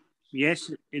right.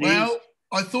 Yes, it is.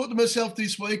 I thought to myself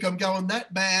this week, I'm going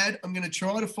that bad. I'm going to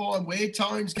try to find where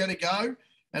Tone's going to go,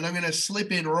 and I'm going to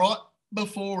slip in right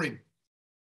before him.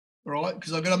 All right,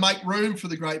 because I've got to make room for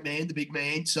the great man, the big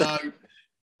man. So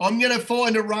I'm going to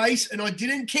find a race, and I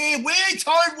didn't care where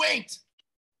Tone went.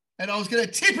 And I was going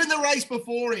to tip in the race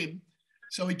before him.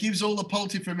 So he gives all the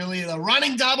PaLTI familiar the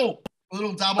running double, a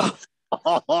little double.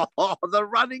 The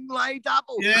running lay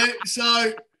double. Yeah,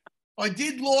 so I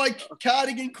did like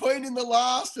Cardigan Queen in the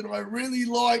last, and I really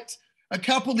liked a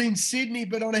couple in Sydney,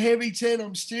 but on a heavy 10,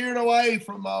 I'm steering away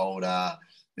from old.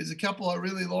 There's a couple I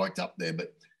really liked up there,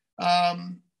 but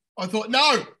I thought,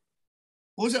 no.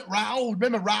 What was it, Raoul?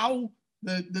 Remember Raoul,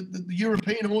 the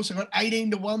European horse? I got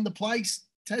 18-1 the place,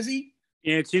 Tassie.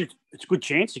 Yeah, it's a good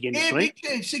chance again this week.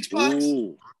 Yeah, big chance, $6.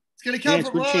 Ooh. It's going to come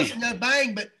from last and go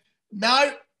bang, but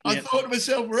no. I thought to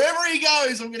myself, wherever he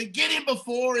goes, I'm going to get him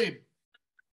before him.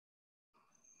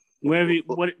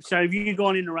 So have you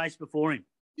gone in the race before him?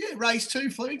 Yeah, race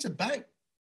 2, Flemington, bang.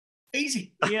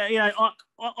 Easy. Yeah,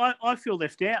 I feel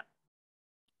left out.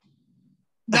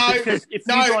 No.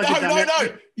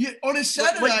 You, on a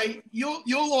Saturday,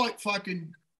 you're like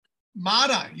fucking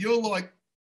Marto. You're like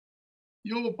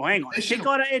You're hang on.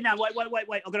 No,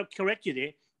 wait. I've got to correct you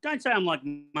there. Don't say I'm like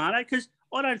Marto, because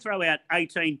I don't throw out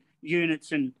 18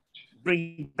 units and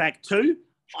bring back 2.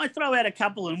 I throw out a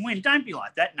couple and win. Don't be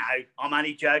like that. No, I'm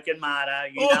only joking, Marto.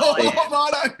 You know I am.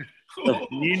 Marto.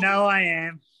 You know I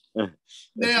am.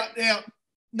 Now,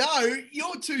 no,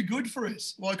 you're too good for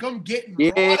us. Like, I'm getting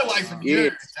right away from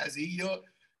you, Tassie.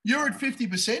 You're at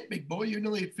 50%, big boy. You're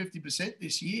nearly at 50%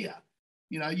 this year.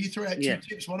 You know, you throw out 2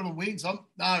 tips, one of them wins. I'm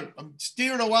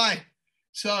steering away.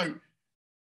 So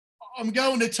I'm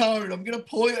going to Tone. We're going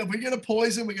to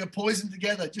poison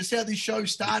together. Just how this show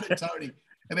started, Tony.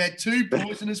 About 2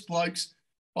 poisonous blokes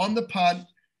on the punt,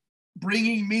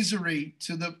 bringing misery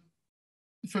to the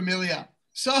familiar.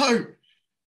 So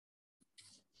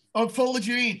I've followed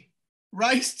you in.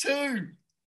 Race 2.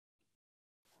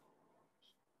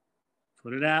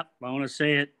 Put it up. I want to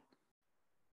see it.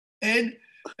 And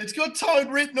it's got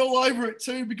Toad written all over it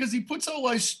too, because he puts all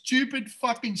those stupid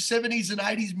fucking 70s and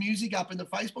 80s music up in the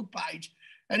Facebook page,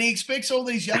 and he expects all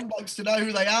these young blokes to know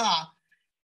who they are.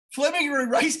 Flemington,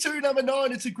 race 2, number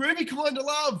 9. It's a groovy kind of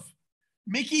love.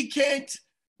 Mickey Kent,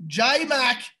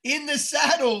 J-Mac in the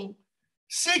saddle,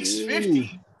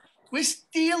 $6.50. We're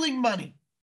stealing money.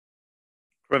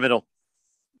 Criminal.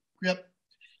 Yep.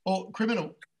 Or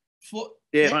criminal.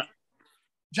 Yeah.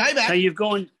 J-Mac. So you've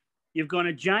gone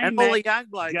to J-Mac. And all the young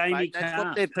blokes, Jamie mate, that's Carr.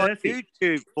 what they've Perfect. got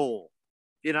YouTube for,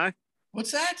 you know?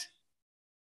 What's that?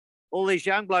 All these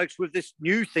young blokes with this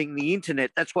new thing, the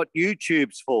internet, that's what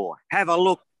YouTube's for. Have a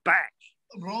look back.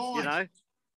 Right. You know?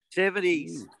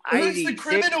 70s, 80s. Who's the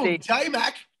criminal? 70s.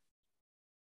 J-Mac.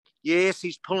 Yes,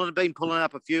 he's been pulling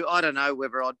up a few. I don't know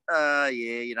whether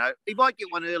you know. He might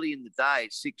get one early in the day,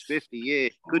 $6.50, yeah.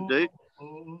 Good dude.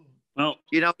 Well,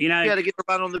 you know, got to get a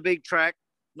run on the big track,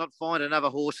 not find another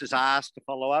horse's ass to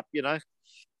follow up, you know.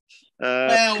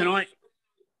 Pezza,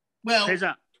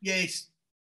 yes.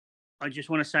 I just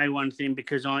want to say one thing,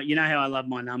 because you know how I love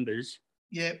my numbers.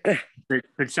 Yeah.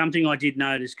 But something I did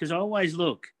notice, because I always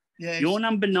look. Yes. Your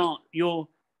number 9,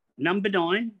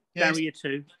 Yes. barrier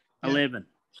 2, 11.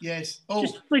 Yes. Oh.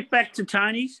 Just flick back to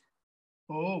Tony's.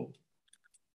 Oh.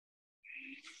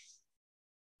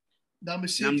 Number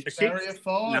 6, barrier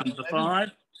 5. Number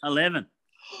 5, 11.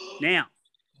 Now,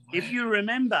 if you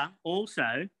remember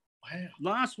also,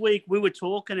 last week we were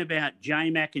talking about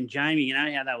J-Mac and Jamie, you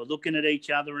know, how they were looking at each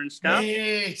other and stuff.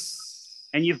 Yes.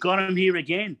 And you've got them here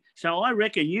again. So I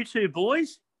reckon you two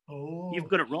boys, you've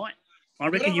got it right. I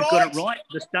reckon you've got it right.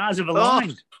 The stars have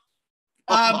aligned.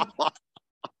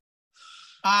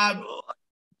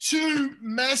 2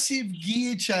 massive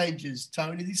gear changes,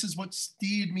 Tony. This is what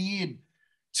steered me in.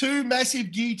 2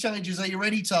 massive gear changes. Are you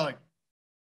ready, Tony?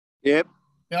 Yep.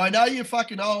 Now, I know you're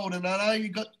fucking old and I know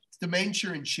you've got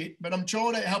dementia and shit, but I'm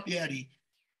trying to help you out here.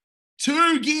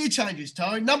 2 gear changes,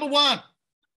 Tony. Number 1,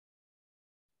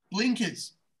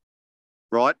 blinkers.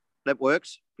 Right. That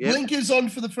works. Yep. Blinkers on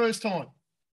for the first time.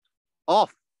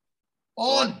 Off.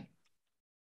 On. Right.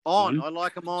 On. I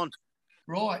like them on.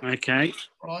 Right. Okay.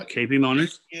 Right. Keep him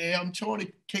honest. Yeah, I'm trying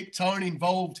to keep Tony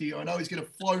involved here. I know he's going to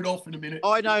float off in a minute.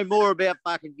 I know more about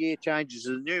fucking gear changes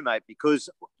than you, mate, because,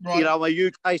 you know, I'm a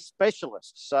UK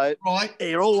specialist. So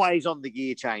they're always on the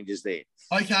gear changes there.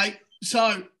 Okay.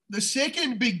 So the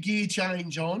second big gear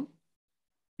change on,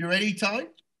 you ready, Tony?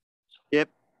 Yep.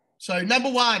 So number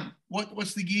 1,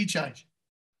 what's the gear change?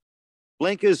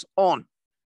 Blinkers on.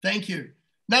 Thank you.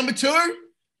 Number 2,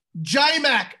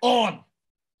 J-Mac on.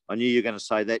 I knew you were going to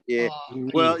say that, yeah.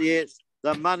 Well, yes,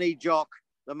 the money jock.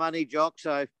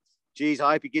 So, geez,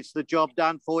 I hope he gets the job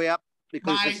done for you,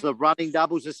 because it's the running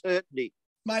doubles a certainty.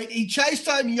 Mate, he chased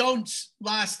home Yonts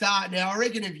last start. Now, I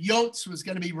reckon if Yonts was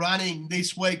going to be running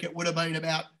this week, it would have been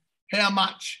about how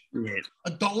much? Yeah.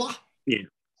 $1? Yeah.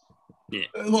 Yeah.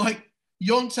 Like,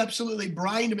 Yonts absolutely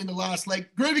brained him in the last leg.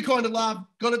 Groovy kind of love,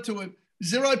 got it to him.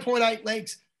 0.8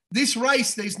 legs. This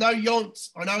race, there's no Yonts.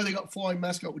 I know they got Flying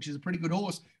Mascot, which is a pretty good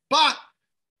horse. But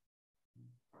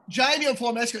Jamie on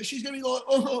Flying Mascot, she's going to be like,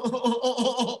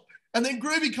 and then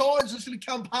Groovy Kyle's just going to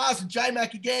come past and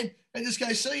J-Mac again and just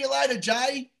go, see you later,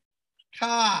 Jay.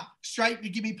 Car, straight to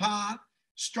give me par.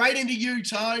 Straight into you,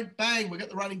 Tone. Bang, we got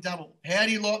the running double. How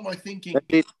do you like my thinking?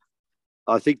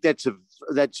 I think that's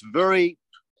very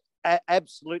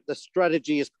absolute. The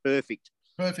strategy is perfect.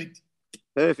 Perfect.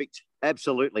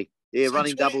 Absolutely. Yeah, so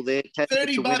running double there.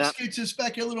 $30 gets us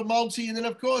back a little multi, and then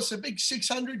of course a big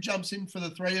 600 jumps in for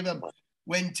the 3 of them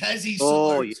when Tassie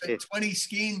salutes at 20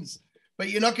 skins.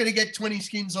 But you're not going to get 20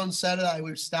 skins on Saturday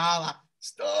with Starla.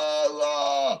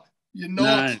 You're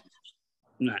not.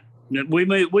 No. We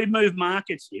move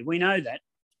markets here. We know that.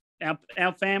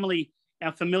 Our family,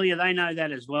 our familiar, they know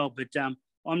that as well. But I'm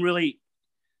really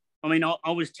I mean,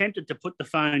 I was tempted to put the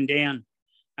phone down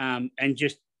and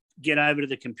just get over to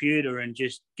the computer and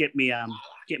just get me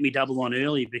double on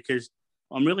early, because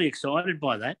I'm really excited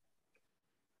by that.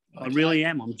 Okay. I really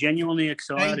am. I'm genuinely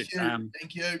excited.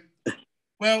 Thank you.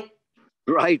 Well,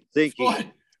 great. Thank you.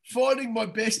 Finding my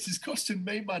best is costing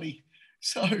me money.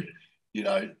 So, you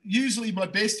know, usually my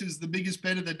best is the biggest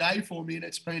bet of the day for me, and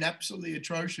it's been absolutely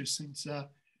atrocious since I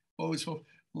was for.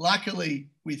 Luckily,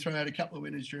 we throw out a couple of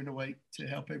winners during the week to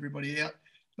help everybody out.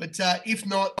 But if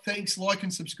not, thanks, like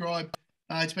and subscribe.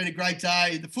 It's been a great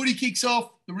day. The footy kicks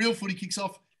off. The real footy kicks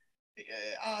off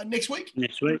next week.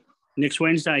 Next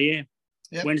Wednesday, yeah.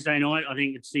 Yep. Wednesday night, I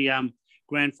think it's the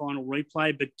grand final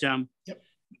replay. But yep.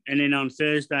 And then on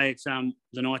Thursday, it's the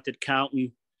night that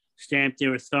Carlton stamped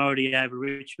their authority over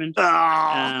Richmond for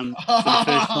the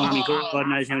first time in God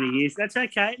knows how many years. That's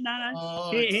okay. No.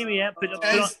 Hear me out. But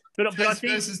I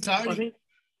think versus Tony.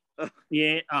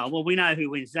 Yeah. Oh well, we know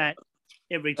who wins that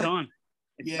every time.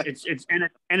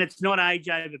 It's not age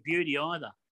over beauty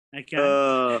either.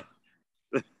 Okay.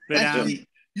 But actually,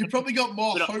 you've probably got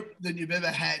more hope than you've ever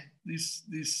had. This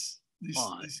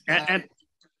game.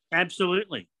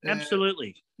 Absolutely.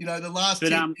 You know, the last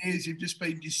 10 years you've just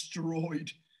been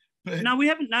destroyed. But, no, we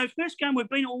haven't. No, first game we've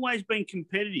always been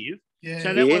competitive. Yeah.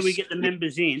 So that way we get the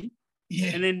members in.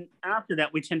 Yeah. And then after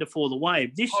that we tend to fall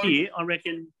away. This year, I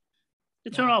reckon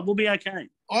it's all right. We'll be okay.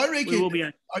 I reckon. We will be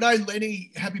okay. I know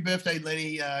Lenny. Happy birthday,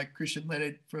 Lenny. Christian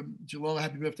Leonard from Geelong.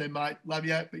 Happy birthday, mate. Love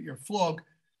you, but you're a flog.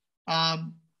 I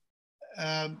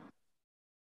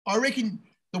reckon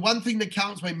the one thing that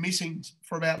Carlton's been missing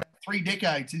for about 3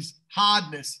 decades is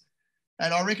hardness.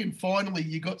 And I reckon finally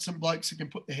you got some blokes who can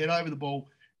put their head over the ball,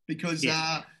 because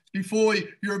before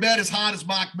you're about as hard as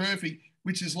Mark Murphy,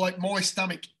 which is like my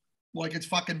stomach, like it's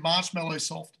fucking marshmallow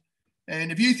soft.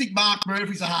 And if you think Mark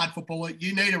Murphy's a hard footballer,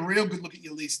 you need a real good look at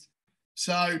your list.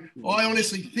 So I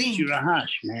honestly think... You're a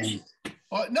harsh man.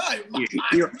 Mark Murphy,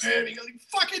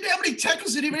 fucking how many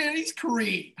tackles did he have in his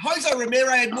career? Jose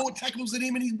Romero had more tackles than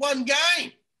him in his one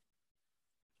game.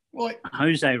 Like,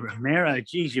 Jose Romero,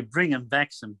 geez, you're bringing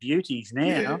back some beauties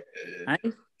now. Yeah,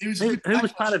 eh? Who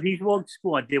was part of his WOG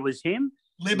squad? There was him,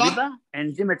 Libba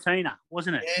and Dimatina,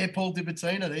 wasn't it? Yeah, Paul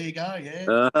Dimatina. There you go,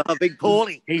 yeah. Big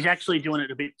Paulie. He's actually doing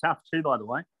it a bit tough too, by the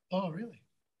way. Oh, really?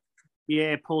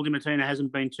 Yeah, Paul Dimatina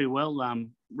hasn't been too well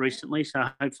recently, so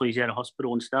hopefully he's out of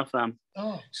hospital and stuff.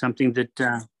 Something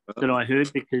that I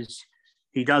heard, because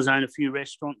he does own a few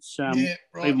restaurants,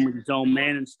 even with his old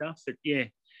man and stuff. But yeah.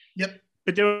 Yep.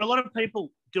 But there are a lot of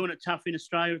people doing it tough in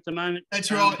Australia at the moment.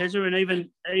 That's right. Pezza, and even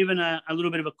a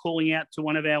little bit of a calling out to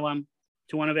one of our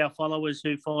followers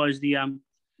who follows the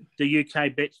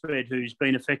UK bet thread, who's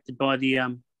been affected by the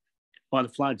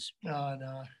floods. Oh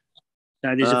no.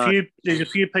 So there's a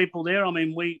few people there. I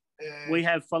mean, we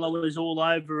have followers all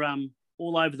over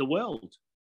the world.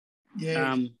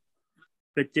 Yeah.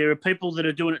 But there are people that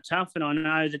are doing it tough, and I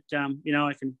know that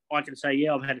I can say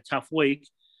I've had a tough week,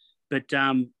 but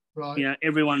right. You know,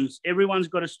 everyone's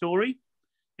got a story,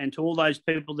 and to all those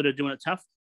people that are doing it tough,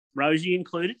 Rosie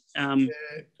included. Yep.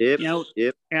 We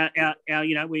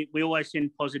always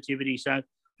send positivity. So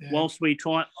whilst we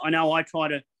try, I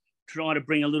try to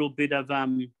bring a little bit of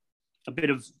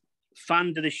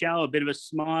fun to the show, a bit of a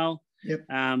smile. Yep.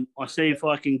 I see if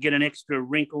I can get an extra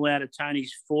wrinkle out of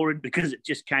Tony's forehead, because it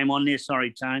just came on there.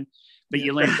 Sorry, Tone, but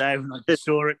you leaned over and I just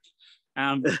saw it.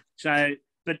 I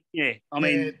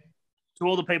mean, to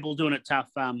all the people doing it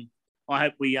tough, I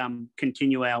hope we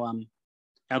continue our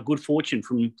good fortune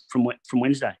from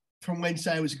Wednesday. From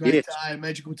Wednesday, it was a great day, a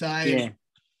magical day.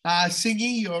 Yeah.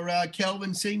 Singy or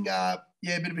Kelvin Singh, a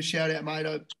bit of a shout out, mate.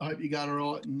 I hope you're going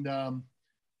all right, and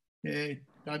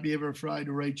don't be ever afraid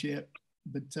to reach out.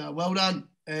 But well done,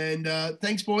 and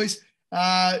thanks, boys.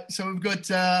 So we've got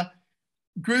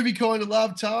Groovy Kind of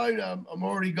Love, Tone. I'm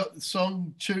already got the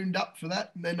song tuned up for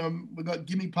that, and then we've got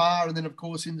Gimme Pa, and then of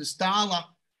course into Starla.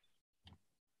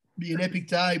 Be an epic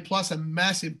day, plus a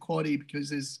massive quaddie, because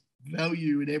there's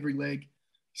value in every leg.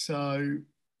 So,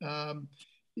 have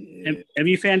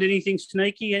you found anything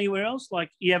sneaky anywhere else?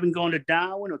 Like, you haven't gone to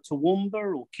Darwin or Toowoomba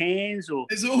or Cairns or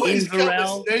there's always a couple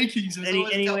of sneakies.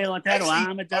 Anywhere like that, actually, or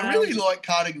Armadale? I really like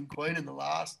Cardigan Queen in the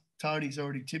last. Tony's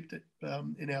already tipped it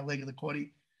in our leg of the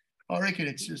quaddie. I reckon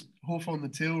it's just hoof on the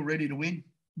till, ready to win.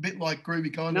 A bit like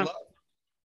Groovy Kind of Love.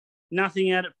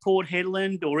 Nothing out at Port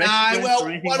Hedland or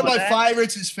one of my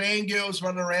favourites is Fangirls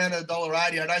running around at $1.80.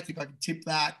 I don't think I can tip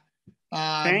that.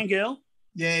 Fangirl?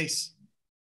 Yes.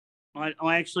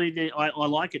 I actually I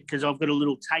like it, because I've got a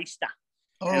little taster.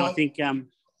 All right. I think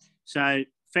so.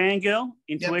 Fangirl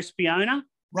into Espiona.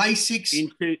 Race 6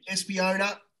 into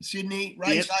Espiona, Sydney.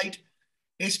 Race 8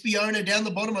 Espiona down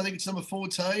the bottom. I think it's number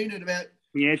 14 at about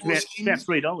it's about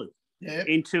 $3. Yeah.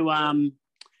 Into I don't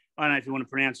know if you want to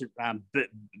pronounce it,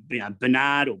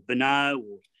 Bernard or Bernard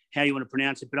or how you want to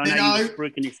pronounce it, but I know you were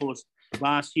spruiking it for us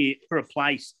last year for a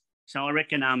place. So I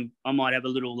reckon I might have a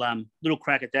little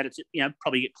crack at that. It's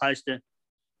probably get close to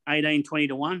 18, 20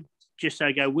 to 1, just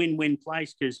so go win-win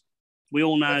place, because we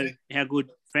all know how good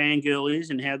Fangirl is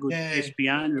and how good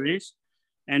Espiona is.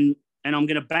 And I'm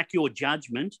going to back your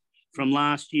judgment from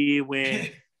last year where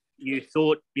you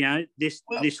thought,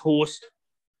 this horse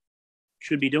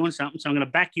should be doing something. So I'm going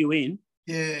to back you in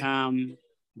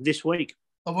this week.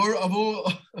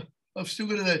 I've still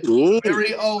got a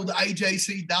very old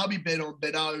AJC Derby bet on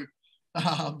Beto.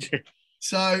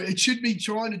 So it should be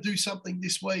trying to do something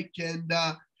this week. And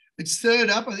it's third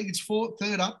up. I think it's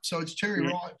third up. So it's Cherry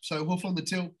Ripe. So hoof on the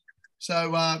till.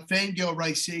 So Fangirl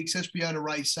race 6, Espiona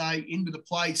race 8, into the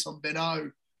place on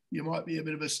Beto. You might be a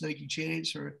bit of a sneaky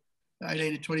chance for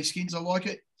 18 to 20 skins. I like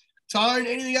it. Tone,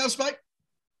 anything else, mate?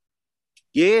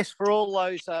 Yes, for all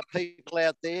those people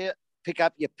out there, pick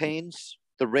up your pens,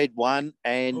 the red one,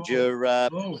 and your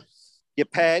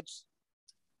pads.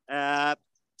 I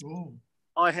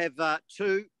have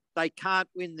 2. They can't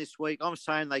win this week. I'm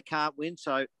saying they can't win,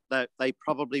 so they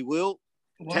probably will.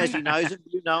 Wow. Tassie knows them.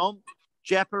 You know them.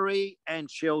 Jappery and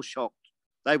Shell Shocked.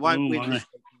 They won't win this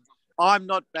week. I'm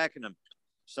not backing them.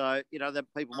 So, that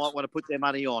people might want to put their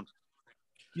money on.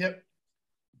 Yep.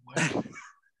 Wow.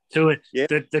 So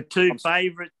the 2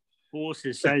 favourite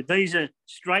horses. So these are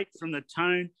straight from the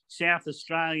Tone South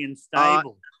Australian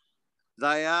stable.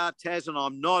 They are, Taz, and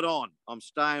I'm not on. I'm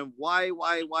staying way,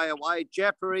 way, way away.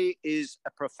 Jappery is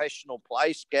a professional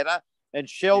place getter, and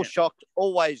Shell Shocked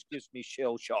always gives me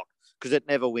shell shock because it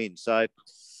never wins. So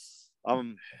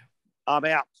I'm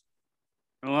out.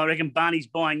 Well, I reckon Barney's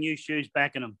buying new shoes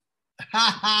backing them.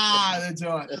 That's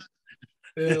right.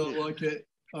 Yeah,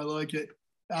 I like it.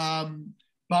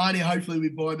 Barney, hopefully we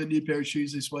buy him a new pair of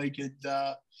shoes this week. And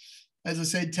as I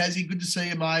said, Tassie, good to see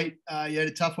you, mate. You had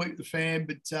a tough week with the fam,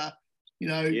 but,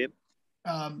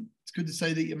 it's good to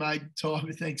see that you made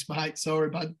time. Thanks, mate. Sorry,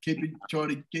 bud. Trying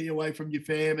to get you away from your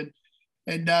fam.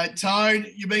 And Tone,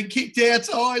 you've been kicked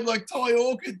outside like Ty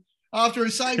Orchid after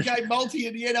a same-game multi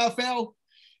in the NFL.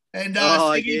 And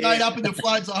Stiggy made up in the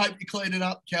floods. I hope you clean it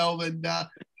up, Calvin.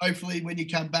 Hopefully when you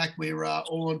come back, we're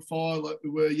all on fire like we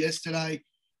were yesterday.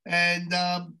 And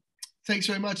thanks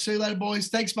very much. See you later, boys.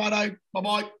 Thanks, Marto.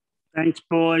 Bye-bye. Thanks,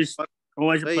 boys.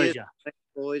 Always a pleasure. Thanks,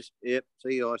 boys. Yep.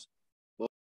 See you guys.